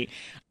for me.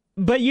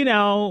 But,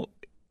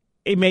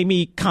 it made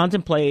me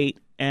contemplate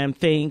and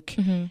think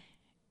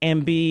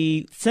and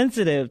be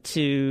sensitive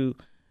to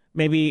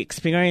maybe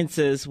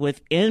experiences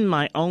within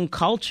my own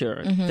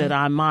culture that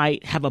I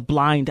might have a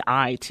blind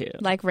eye to.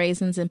 Like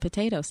raisins and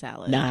potato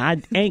salad. Nah,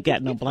 I ain't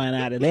got no blind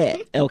eye to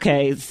that.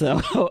 Okay, so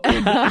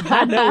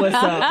I know what's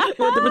up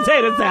with the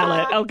potato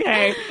salad.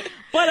 Okay.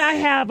 But I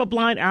have a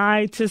blind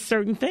eye to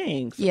certain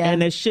things. Yeah.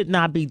 And it should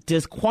not be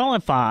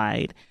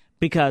disqualified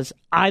because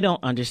I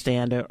don't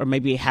understand it or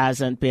maybe it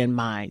hasn't been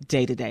my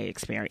day-to-day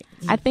experience.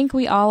 I think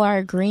we all are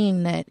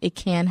agreeing that it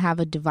can have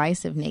a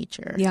divisive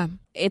nature. Yeah.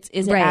 Is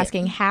it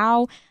asking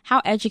how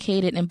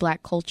educated in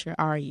black culture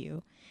are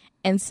you?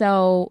 And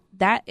so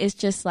that is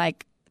just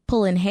like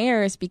pulling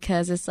hairs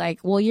because it's like,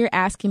 well, you're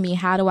asking me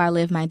how do I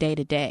live my day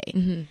to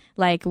day?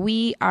 Like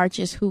we are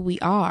just who we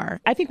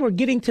are. I think we're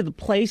getting to the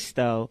place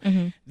though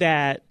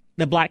that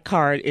the black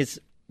card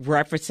is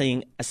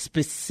referencing a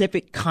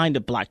specific kind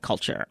of black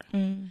culture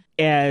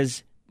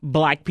as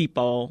black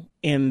people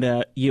in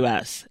the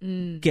U.S.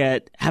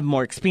 have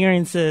more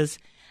experiences,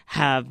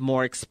 have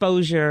more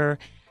exposure,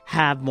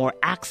 have more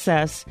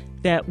access,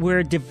 that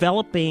we're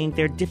developing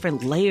their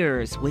different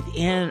layers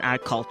within our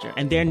culture.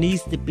 And there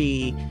needs to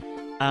be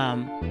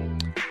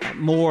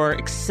more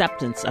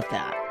acceptance of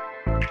that.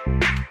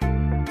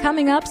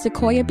 Coming up,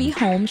 Sequoia B.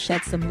 Holmes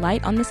sheds some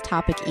light on this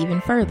topic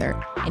even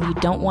further, and you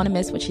don't want to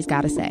miss what she's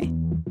got to say.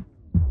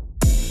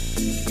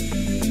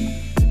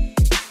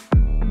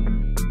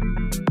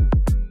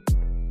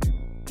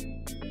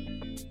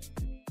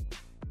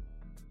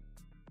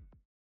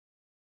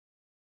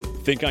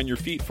 Think on your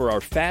feet for our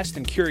Fast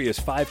and Curious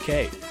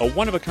 5K, a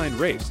one-of-a-kind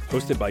race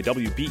hosted by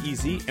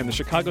WBEZ and the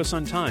Chicago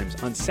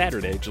Sun-Times on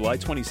Saturday, July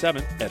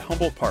 27th at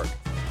Humboldt Park.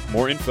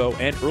 More info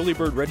and early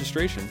bird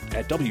registration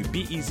at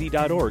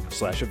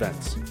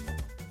wbez.org/events.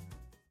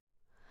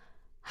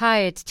 Hi,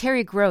 it's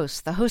Terry Gross,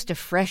 the host of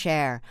Fresh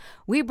Air.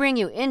 We bring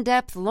you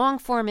in-depth,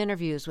 long-form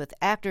interviews with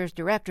actors,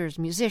 directors,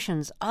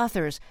 musicians,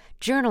 authors,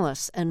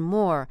 journalists, and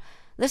more.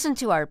 Listen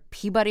to our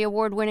Peabody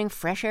Award-winning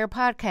Fresh Air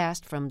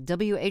podcast from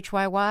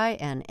WHYY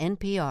and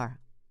NPR.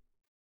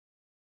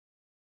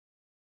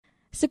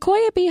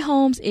 Sequoia B.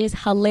 Holmes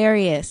is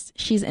hilarious.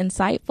 She's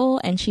insightful,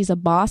 and she's a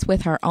boss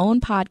with her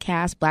own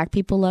podcast, Black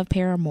People Love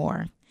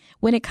Paramore.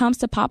 When it comes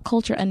to pop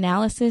culture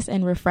analysis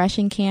and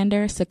refreshing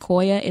candor,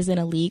 Sequoia is in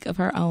a league of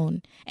her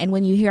own. And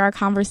when you hear our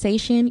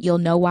conversation, you'll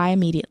know why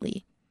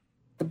immediately.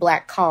 The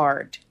black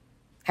card.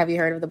 Have you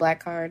heard of the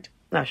black card?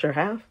 I sure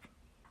have.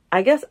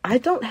 I guess I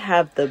don't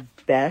have the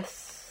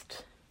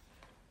best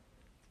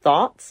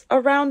thoughts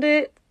around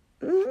it.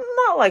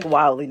 Not like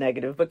wildly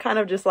negative, but kind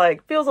of just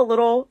like feels a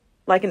little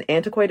like an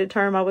antiquated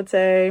term, I would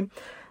say.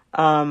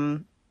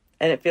 And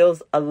it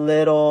feels a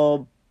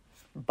little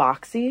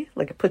boxy,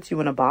 like it puts you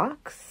in a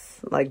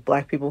box. Like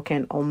black people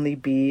can only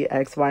be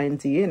X, Y,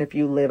 and Z. And if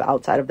you live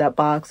outside of that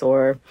box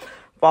or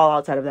fall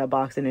outside of that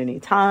box at any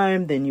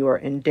time, then you are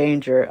in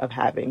danger of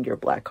having your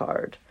black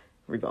card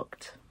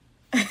revoked.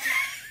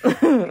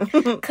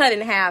 Cut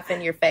in half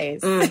in your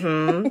face.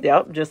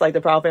 Yep. Just like the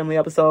Proud Family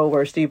episode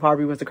where Steve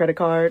Harvey was the credit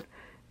card.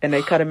 and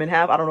they cut him in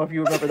half. I don't know if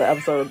you remember the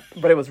episode,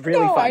 but it was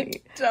really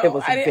funny. It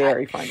was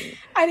very funny.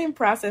 I didn't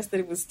process that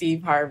it was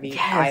Steve Harvey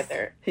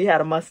either. He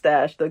had a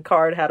mustache. The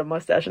card had a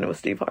mustache, and it was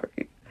Steve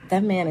Harvey.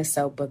 That man is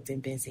so booked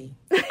and busy.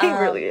 He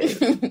really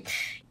is.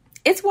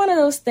 It's one of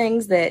those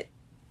things that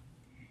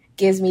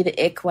gives me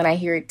the ick when I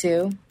hear it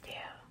too. Yeah.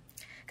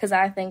 Because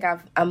I think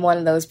I'm one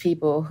of those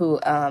people who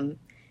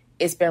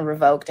it's been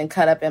revoked and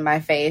cut up in my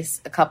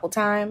face a couple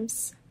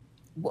times.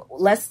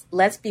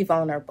 Let's be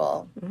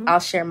vulnerable. Mm-hmm. I'll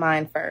share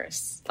mine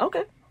first.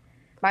 Okay.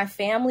 My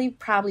family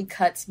probably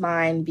cuts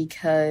mine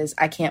because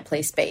I can't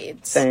play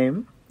spades.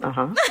 Same.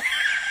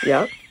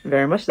 Yep.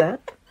 Very much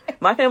that.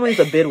 My family's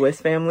a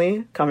Midwest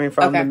family coming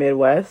from the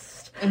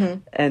Midwest.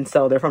 Mm-hmm. And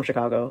so they're from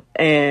Chicago.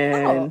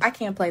 And I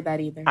can't play that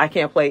either. I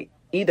can't play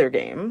either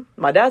game.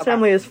 My dad's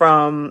family is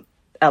from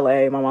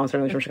LA. My mom's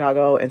family is from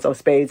Chicago. And so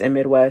spades and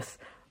Midwest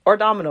or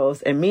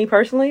dominoes. And me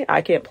personally,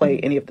 I can't play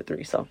any of the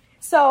three.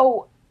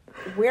 So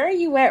where are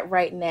you at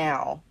right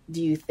now,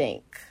 do you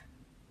think,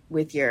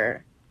 with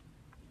your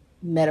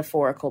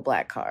metaphorical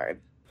black card?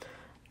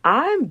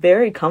 I'm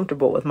very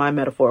comfortable with my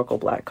metaphorical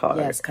black card.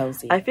 Yes,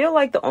 cozy. I feel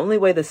like the only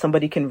way that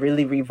somebody can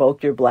really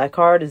revoke your black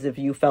card is if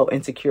you felt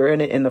insecure in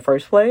it in the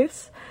first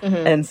place.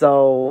 Mm-hmm. And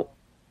so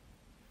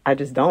I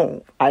just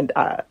don't.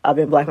 I've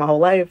been black my whole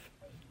life.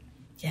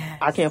 Yes.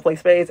 I can't play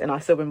spades and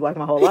I've still been black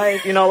my whole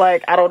life. You know,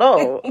 like, I don't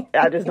know.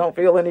 I just don't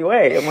feel any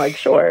way. I'm like,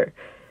 sure.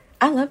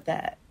 I love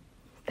that.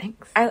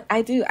 Thanks.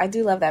 I do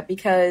love that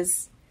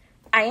because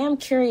I am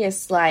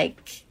curious,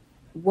 like,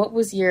 what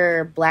was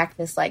your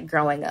blackness like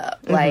growing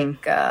up?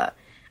 Mm-hmm. Like,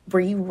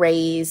 were you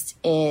raised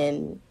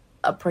in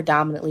a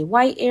predominantly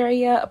white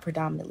area, a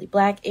predominantly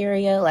black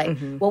area? Like,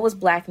 mm-hmm. What was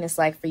blackness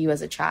like for you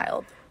as a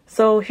child?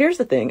 So here's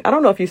the thing. I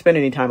don't know if you spend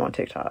any time on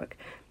TikTok,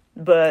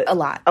 but a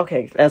lot.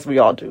 Okay, as we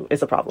all do.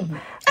 It's a problem.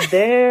 Mm-hmm.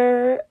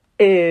 There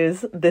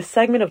is this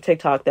segment of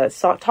TikTok that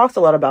talks a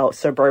lot about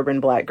suburban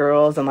black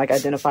girls and like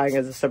identifying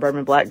as a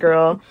suburban black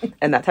girl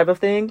and that type of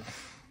thing.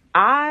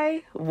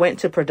 I went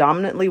to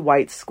predominantly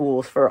white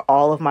schools for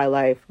all of my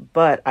life,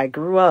 but I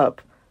grew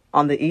up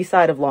on the east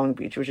side of Long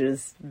Beach, which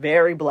is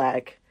very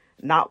black.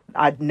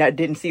 I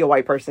didn't see a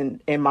white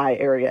person in my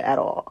area at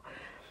all.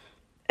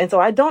 And so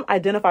I don't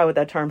identify with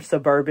that term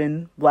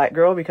suburban black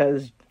girl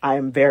because I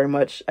am very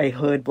much a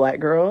hood black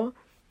girl,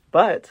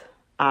 but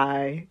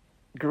I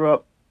grew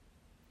up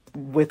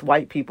with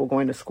white people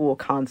going to school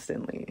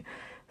constantly.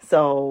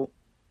 So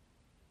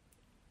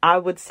I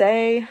would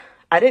say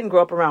I didn't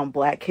grow up around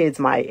black kids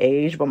my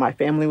age, but my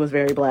family was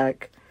very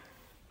black.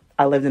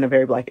 I lived in a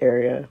very black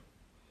area,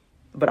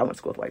 but I went to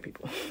school with white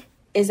people.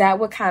 Is that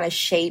what kind of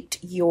shaped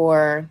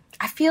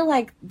I feel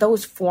like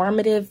those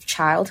formative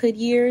childhood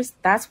years,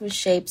 that's what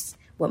shapes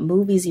what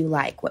movies you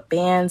like, what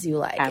bands you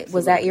like. Absolutely.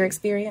 Was that your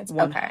experience?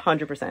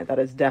 100%. Okay. That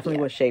is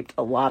definitely what shaped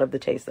a lot of the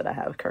taste that I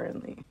have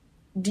currently.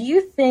 Do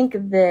you think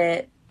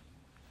that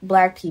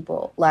black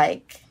people,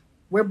 like,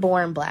 we're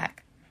born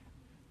black,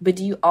 but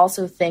do you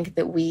also think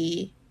that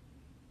we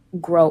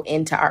grow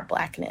into our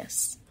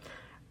blackness?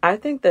 I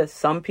think that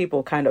some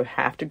people kind of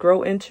have to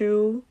grow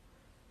into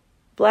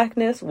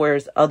blackness,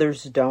 whereas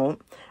others don't.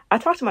 I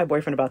talk to my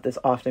boyfriend about this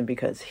often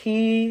because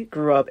he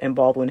grew up in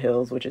Baldwin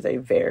Hills, which is a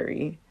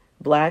very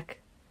black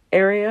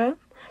area.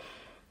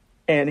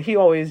 And he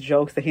always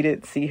jokes that he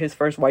didn't see his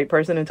first white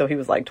person until he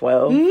was like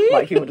 12.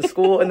 Like he went to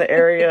school in the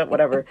area,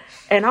 whatever.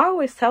 And I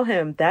always tell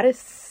him that is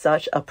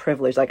such a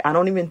privilege. Like, I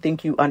don't even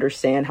think you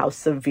understand how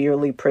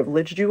severely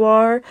privileged you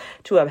are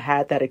to have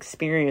had that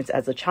experience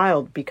as a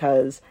child,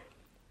 because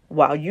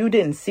while you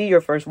didn't see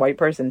your first white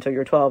person until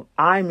you're 12,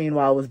 I,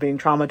 meanwhile, was being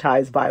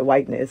traumatized by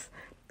whiteness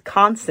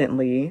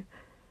constantly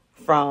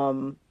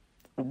from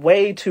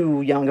way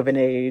too young of an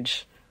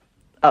age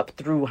up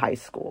through high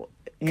school.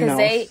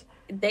 Because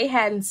they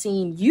hadn't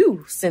seen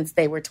you since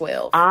they were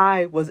 12.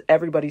 I was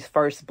everybody's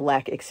first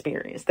black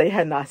experience. They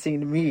had not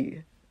seen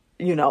me,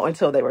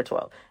 until they were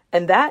 12.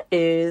 And that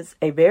is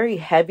a very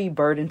heavy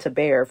burden to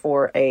bear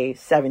for a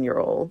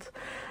 7-year-old,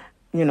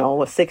 a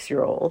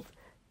 6-year-old.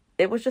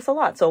 It was just a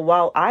lot. So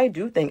while I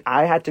do think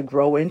I had to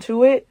grow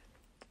into it,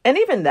 and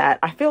even that,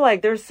 I feel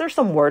like there's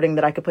some wording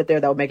that I could put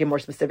there that would make it more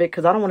specific,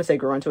 because I don't want to say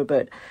grow into it,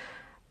 but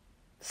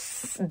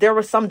there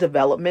was some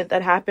development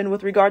that happened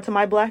with regard to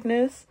my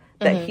blackness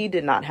that he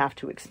did not have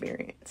to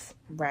experience,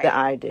 right? That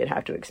I did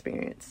have to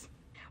experience.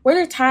 Were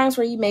there times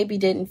where you maybe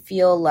didn't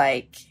feel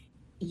like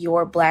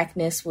your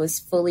blackness was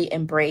fully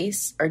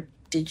embraced, or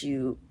did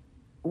you?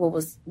 What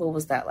was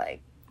that like?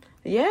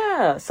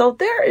 Yeah, so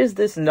there is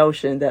this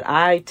notion that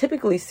I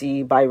typically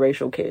see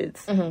biracial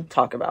kids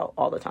talk about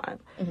all the time.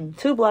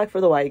 Too black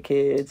for the white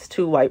kids,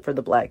 too white for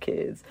the black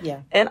kids.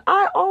 Yeah, and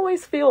I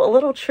always feel a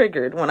little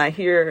triggered when I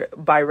hear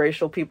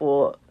biracial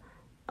people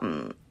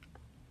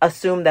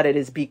assume that it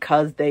is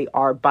because they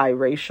are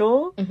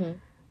biracial,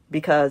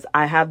 because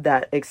I have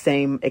that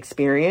same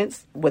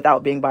experience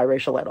without being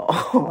biracial at all.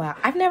 Wow.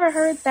 I've never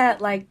heard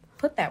that, like,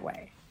 put that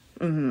way.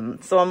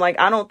 So I'm like,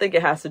 I don't think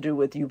it has to do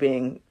with you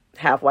being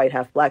half white,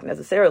 half black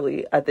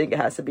necessarily. I think it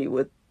has to be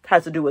with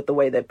has to do with the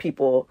way that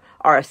people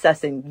are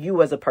assessing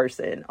you as a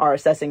person, are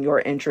assessing your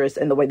interests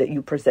and the way that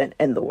you present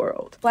in the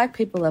world. Black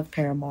people love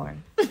Paramore.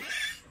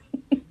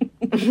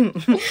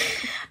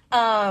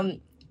 Can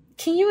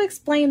you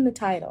explain the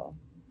title?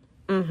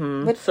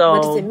 What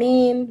does it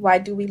mean? Why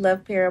do we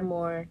love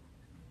Paramore?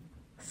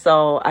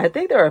 So I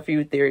think there are a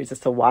few theories as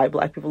to why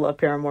Black people love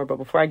Paramore. But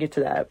before I get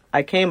to that,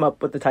 I came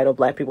up with the title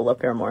Black People Love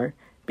Paramore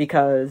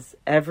because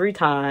every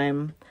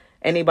time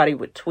anybody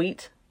would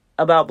tweet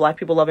about Black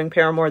people loving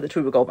Paramore, the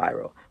tweet would go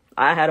viral.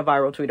 I had a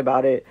viral tweet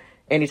about it.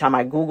 Anytime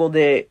I Googled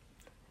it,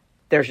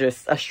 there's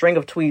just a string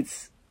of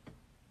tweets,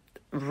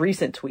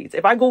 recent tweets.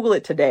 If I Google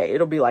it today,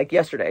 it'll be like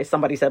yesterday,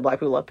 somebody said Black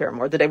people love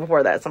Paramore. The day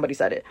before that, somebody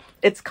said it.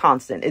 It's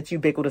constant. It's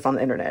ubiquitous on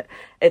the internet.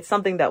 It's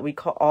something that we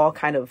all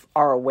kind of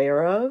are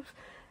aware of.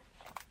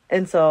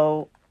 And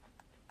so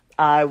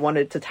I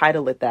wanted to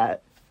title it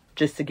that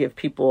just to give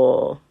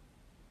people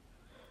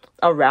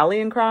a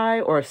rallying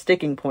cry or a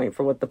sticking point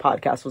for what the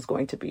podcast was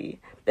going to be.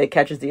 It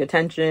catches the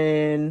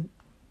attention.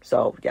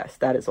 So yes,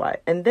 that is why.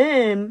 And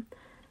then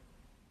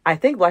I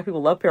think Black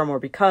people love Paramore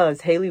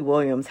because Hayley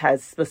Williams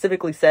has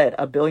specifically said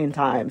a billion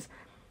times,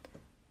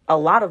 a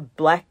lot of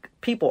Black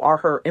people are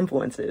her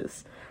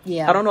influences.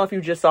 Yeah. I don't know if you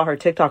just saw her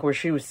TikTok where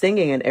she was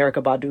singing an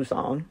Erykah Badu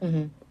song.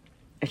 Mm-hmm.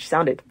 And she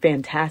sounded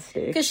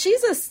fantastic. Because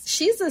she's a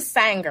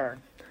singer.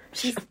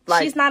 She's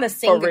not a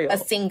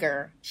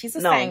singer. She's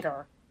a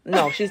singer.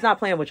 No, she's not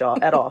playing with y'all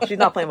at all. She's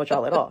not playing with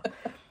y'all at all.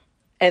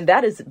 And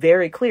that is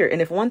very clear.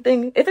 And if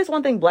it's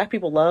one thing Black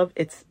people love,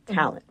 it's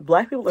talent.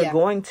 Black people are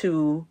going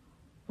to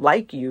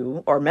like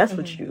you or mess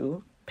with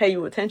you, pay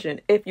you attention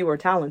if you are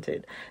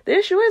talented. The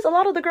issue is a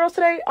lot of the girls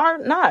today are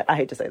not. I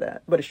hate to say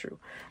that, but it's true.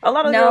 A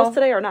lot of the girls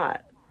today are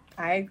not.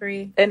 I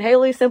agree. And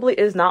Hayley simply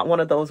is not one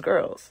of those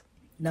girls.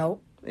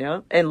 Nope.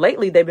 Yeah. And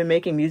lately they've been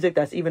making music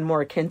that's even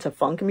more akin to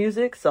funk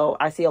music. So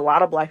I see a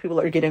lot of Black people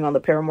are getting on the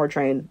Paramore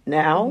train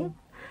now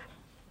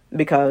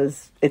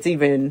because it's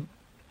even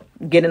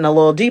getting a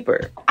little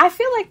deeper. I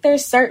feel like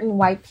there's certain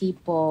white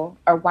people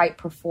or white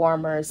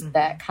performers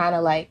that kind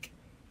of like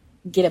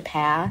get a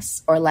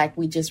pass or like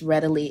we just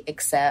readily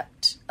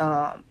accept.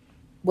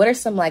 What are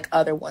some like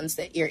other ones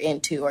that you're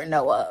into or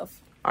know of?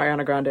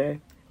 Ariana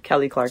Grande,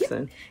 Kelly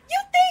Clarkson. You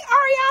think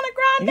Ariana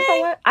Grande? You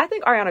know what? I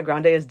think Ariana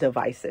Grande is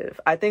divisive.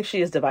 I think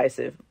she is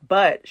divisive,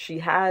 but she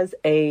has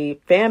a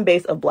fan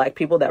base of Black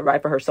people that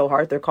ride for her so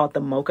hard. They're called the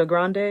Mocha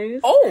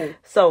Grandes. Oh.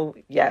 So,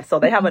 yeah. So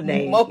they have a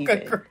name. Mocha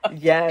Grande.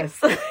 Yes.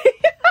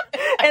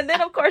 And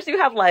then, of course, you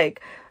have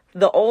like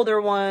the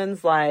older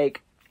ones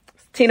like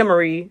Tina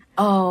Marie.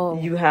 Oh.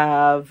 You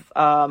have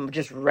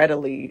just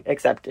readily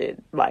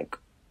accepted. Like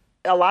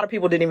a lot of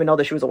people didn't even know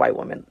that she was a white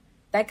woman.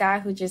 That guy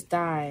who just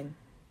died.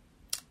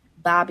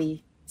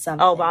 Bobby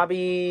something. Oh,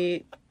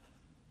 Bobby.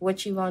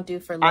 What You Won't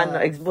Do for Love.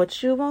 I know,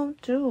 what you won't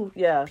do.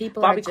 Yeah.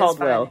 People Bobby are just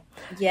Caldwell.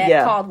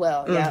 Yeah,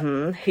 Caldwell. Yeah.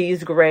 Mm-hmm.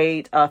 He's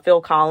great.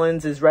 Phil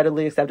Collins is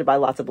readily accepted by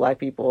lots of Black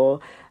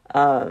people.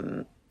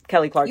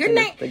 Kelly Clarkson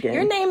again.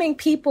 You're naming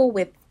people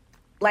with,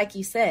 like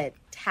you said,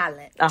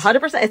 talent.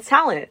 100%. It's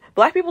talent.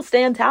 Black people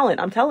stand talent.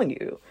 I'm telling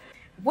you.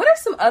 What are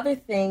some other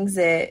things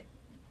that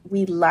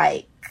we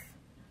like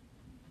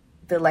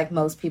that like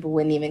most people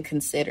wouldn't even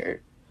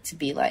consider to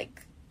be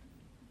like,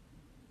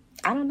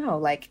 I don't know,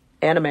 like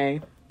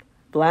anime,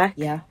 Black.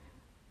 Yeah.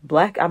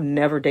 Black. I've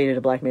never dated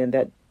a Black man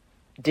that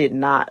did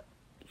not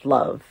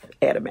love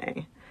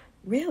anime.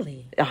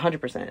 Really?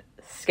 100%.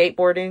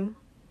 Skateboarding,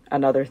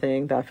 another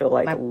thing that I feel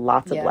like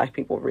lots of Black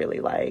people really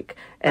like.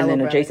 And then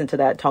adjacent to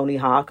that, Tony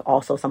Hawk,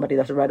 also somebody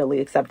that's readily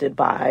accepted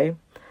by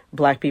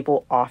Black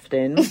people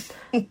often.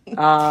 Did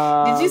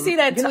you see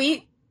that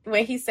tweet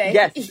where he said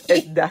yes,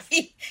 he that's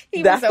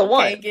was the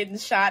one. getting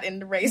shot in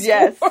the race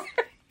yes. war?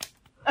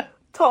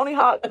 Tony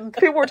Hawk,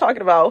 people were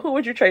talking about who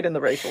would you trade in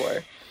the race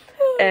war?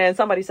 And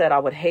somebody said, I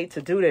would hate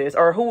to do this.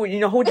 Or who would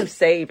you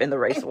save in the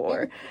race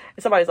war? And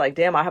somebody's like,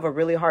 damn, I have a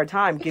really hard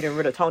time getting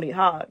rid of Tony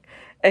Hawk.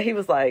 And he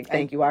was like,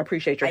 thank you. I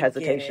appreciate your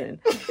hesitation.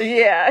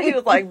 Yeah. He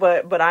was like,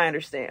 but I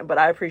understand. But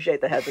I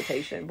appreciate the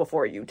hesitation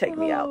before you take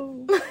me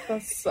out.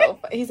 That's so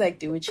funny. He's like,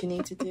 do what you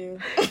need to do.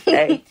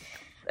 Hey.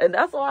 And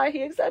that's why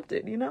he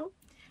accepted, you know?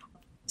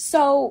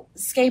 So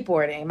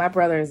skateboarding, my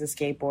brother is a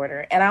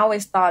skateboarder, and I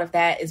always thought of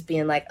that as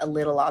being like a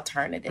little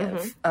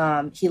alternative.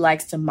 He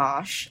likes to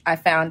mosh. I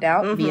found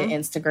out via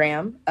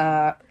Instagram.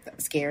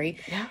 Scary.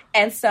 Yeah.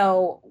 And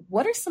so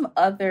what are some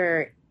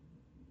other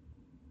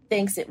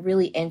things that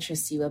really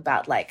interest you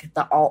about like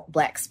the alt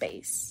Black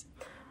space?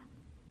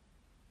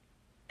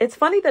 It's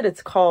funny that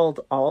it's called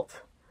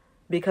alt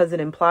because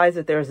it implies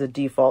that there's a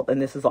default and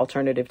this is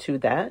alternative to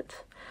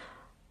that.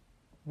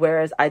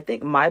 Whereas I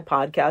think my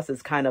podcast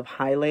is kind of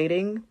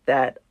highlighting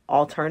that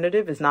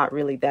alternative is not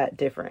really that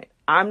different.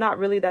 I'm not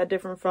really that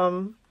different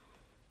from,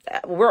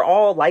 we're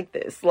all like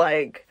this.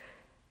 Like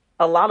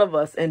a lot of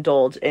us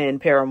indulge in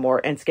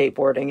Paramore and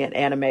skateboarding and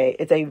anime.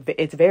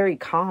 It's very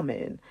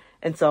common.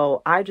 And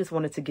so I just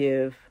wanted to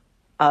give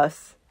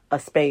us a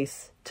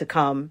space to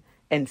come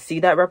and see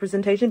that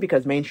representation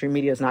because mainstream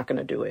media is not going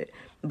to do it.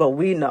 But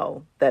we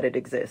know that it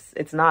exists.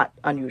 It's not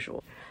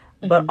unusual.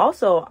 But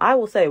also, I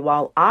will say,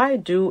 while I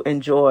do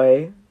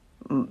enjoy,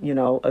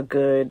 a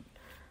good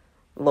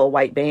little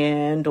white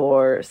band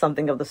or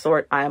something of the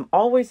sort, I am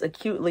always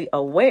acutely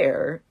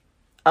aware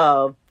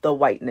of the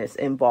whiteness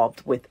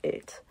involved with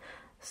it.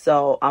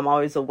 So I'm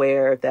always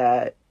aware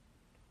that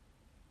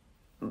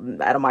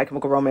at a My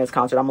Chemical Romance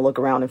concert, I'm gonna look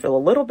around and feel a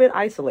little bit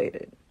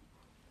isolated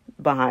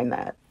behind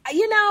that.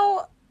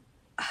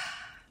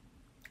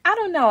 I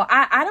don't know.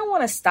 I don't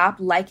want to stop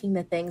liking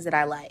the things that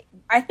I like.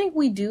 I think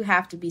we do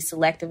have to be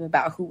selective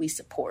about who we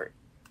support.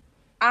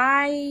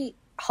 I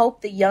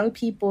hope that young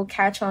people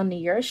catch on to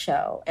your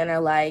show and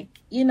are like,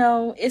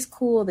 it's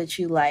cool that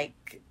you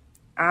like,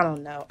 I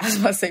don't know. I was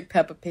about to say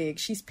Peppa Pig.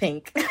 She's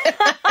pink.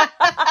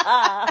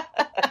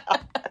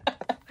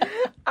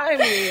 I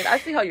mean, I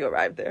see how you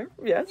arrived there.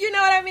 Yes. You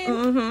know what I mean?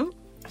 Mm-hmm.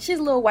 She's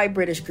a little white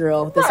British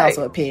girl that's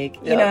also a pig.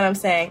 You know what I'm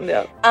saying?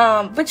 Yep.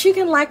 But you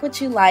can like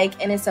what you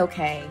like, and it's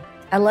okay.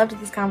 I loved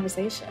this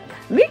conversation.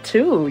 Me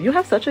too. You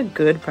have such a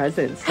good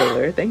presence,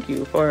 Taylor. Thank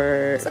you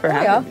for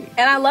having me.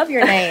 And I love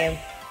your name.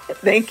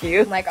 Thank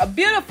you. Like a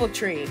beautiful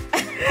tree.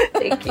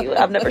 Thank you.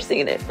 I've never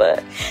seen it,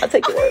 but I'll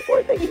take your word for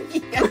it. Thank you.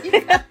 Yeah,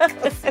 you gotta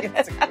go see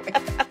it.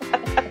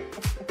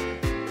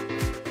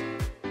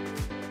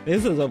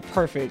 This is a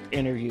perfect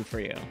interview for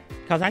you.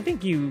 Because I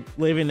think you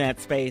live in that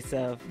space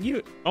of,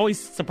 you always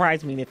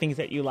surprise me in the things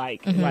that you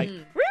like. Mm-hmm. Like,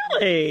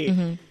 really?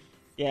 Mm-hmm.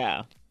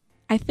 Yeah.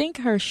 I think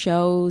her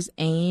show's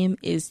aim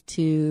is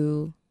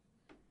to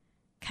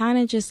kind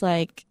of just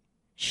like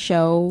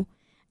show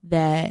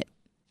that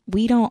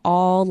we don't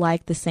all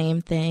like the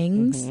same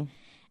things, Mm-hmm.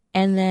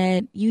 and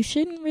that you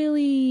shouldn't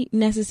really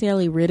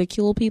necessarily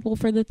ridicule people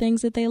for the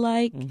things that they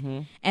like.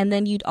 Mm-hmm. And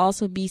then you'd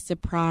also be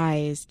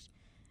surprised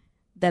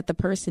that the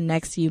person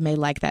next to you may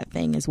like that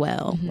thing as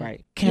well. Mm-hmm.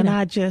 Right. Can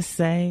I just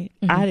say,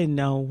 I didn't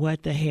know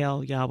what the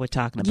hell y'all were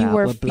talking about. You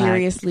were with black.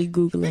 furiously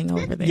Googling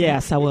over there.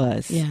 Yes, I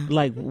was. Yeah.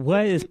 Like,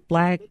 what is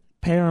Black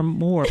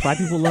Paramore? Black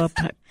people love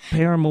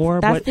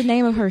Paramore. That's the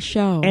name of her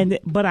show.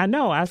 But I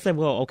know, I said,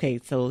 well, okay,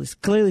 so it's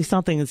clearly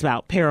something is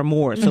about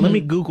Paramore. So let me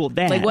Google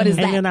that. Like, what is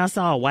that? And then I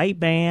saw a white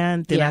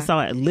band. Then I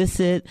saw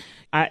Illicit.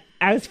 I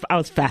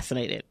was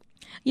fascinated.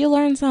 You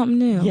learn something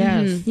new.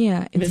 Yes. Mm-hmm.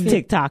 Yeah. It's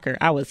TikToker.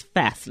 I was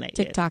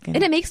fascinated. TikToking.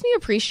 And it makes me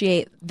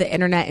appreciate the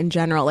internet in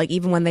general. Like,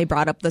 even when they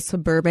brought up the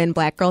suburban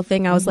black girl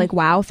thing, I was like,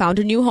 wow, found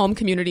a new home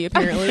community,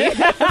 apparently.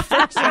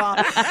 First of all.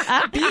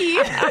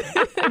 B,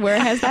 where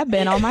has that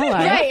been all my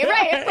life?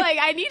 Right. It's like,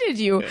 I needed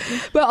you.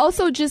 But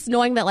also just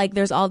knowing that, like,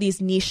 there's all these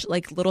niche,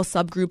 like, little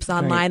subgroups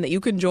online that you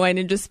can join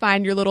and just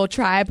find your little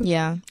tribe.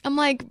 Yeah. I'm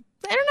like,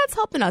 the internet's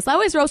helping us. I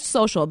always roast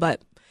social,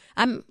 but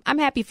I'm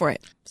happy for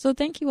it. So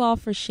thank you all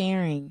for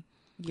sharing.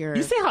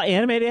 You see how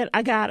animated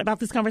I got about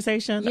this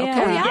conversation? Yeah.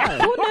 Okay. Oh, yeah.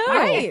 Who knows?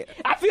 Right.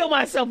 I feel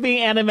myself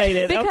being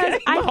animated. Because okay?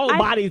 My whole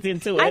body's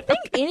into it. I think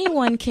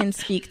anyone can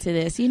speak to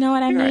this. You know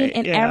what I mean? Right,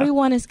 and yeah.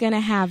 everyone is going to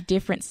have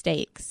different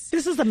stakes.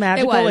 This is a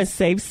magical and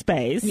safe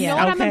space. You know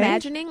what I'm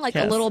imagining? Like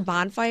a little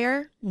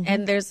bonfire,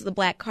 and there's the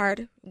black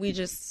card.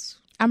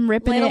 I'm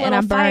ripping it and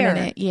I'm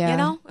burning it. Yeah. You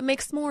know? It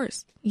makes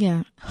s'mores.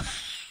 Yeah.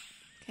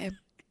 Okay.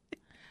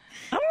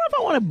 I don't know if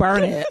I want to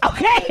burn it.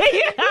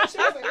 Okay.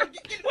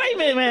 Wait a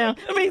minute, man.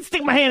 Let me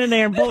stick my hand in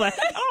there and pull it.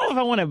 I don't know if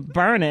I want to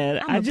burn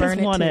it. I just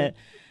want to.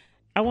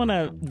 I want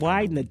to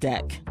widen the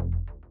deck.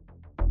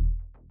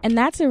 And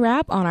that's a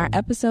wrap on our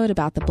episode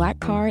about the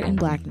black card and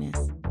blackness.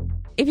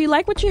 If you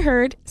like what you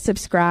heard,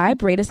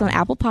 subscribe, rate us on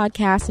Apple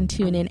Podcasts, and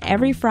tune in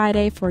every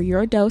Friday for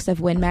your dose of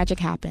When Magic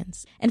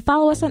Happens. And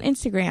follow us on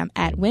Instagram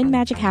at When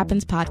Magic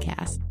Happens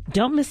Podcast.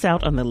 Don't miss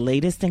out on the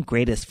latest and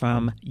greatest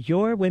from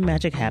your When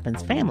Magic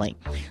Happens family.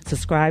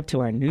 Subscribe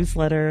to our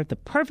newsletter, the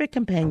perfect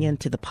companion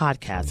to the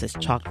podcast. It's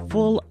chock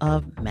full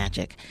of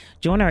magic.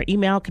 Join our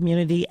email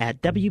community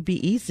at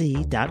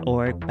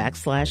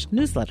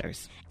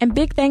wbez.org/newsletters. And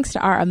big thanks to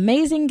our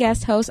amazing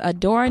guest host,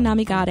 Adora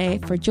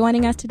Namigade, for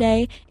joining us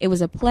today. It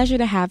was a pleasure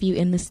to have you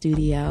in the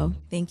studio.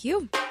 Thank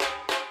you.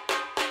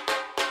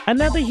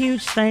 Another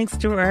huge thanks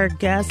to our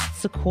guest,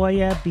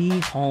 Sequoia B.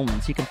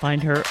 Holmes. You can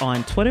find her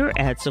on Twitter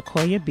at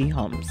Sequoia B.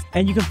 Holmes.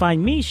 And you can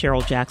find me,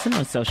 Cheryl Jackson,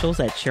 on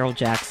socials at Cheryl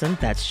Jackson.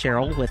 That's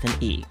Cheryl with an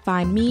E.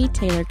 Find me,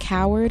 Taylor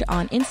Coward,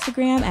 on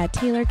Instagram at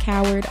Taylor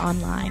Coward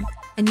Online.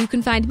 And you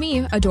can find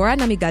me, Adora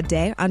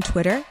Namigade, on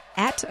Twitter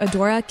at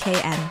Adora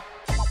KN.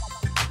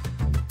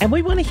 And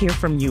we want to hear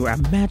from you, our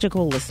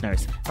magical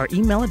listeners. Our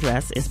email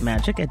address is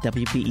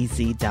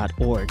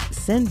magic@wbez.org.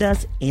 Send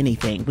us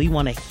anything. We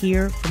want to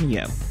hear from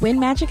you. When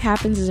Magic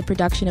Happens is a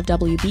production of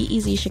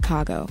WBEZ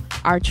Chicago.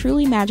 Our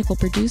truly magical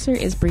producer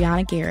is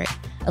Brianna Garrett.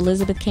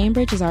 Elizabeth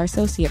Cambridge is our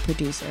associate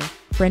producer.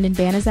 Brendan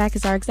Banaszak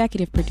is our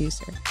executive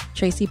producer.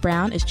 Tracy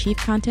Brown is chief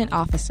content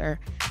officer.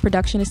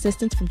 Production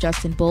assistance from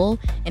Justin Bull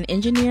and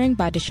engineering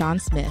by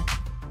Deshaun Smith.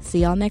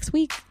 See y'all next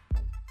week.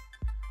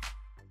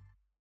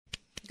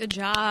 Good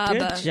job.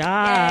 Good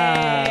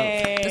job.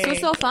 Yay. This was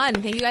so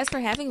fun. Thank you guys for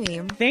having me.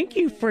 Thank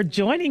you for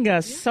joining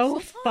us. So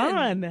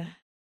fun.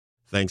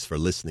 Thanks for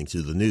listening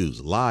to the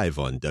news live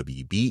on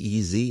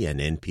WBEZ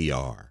and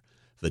NPR.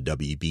 The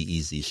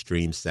WBEZ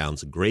stream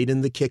sounds great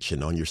in the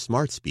kitchen on your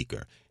smart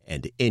speaker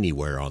and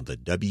anywhere on the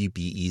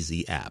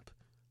WBEZ app.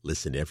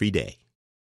 Listen every day.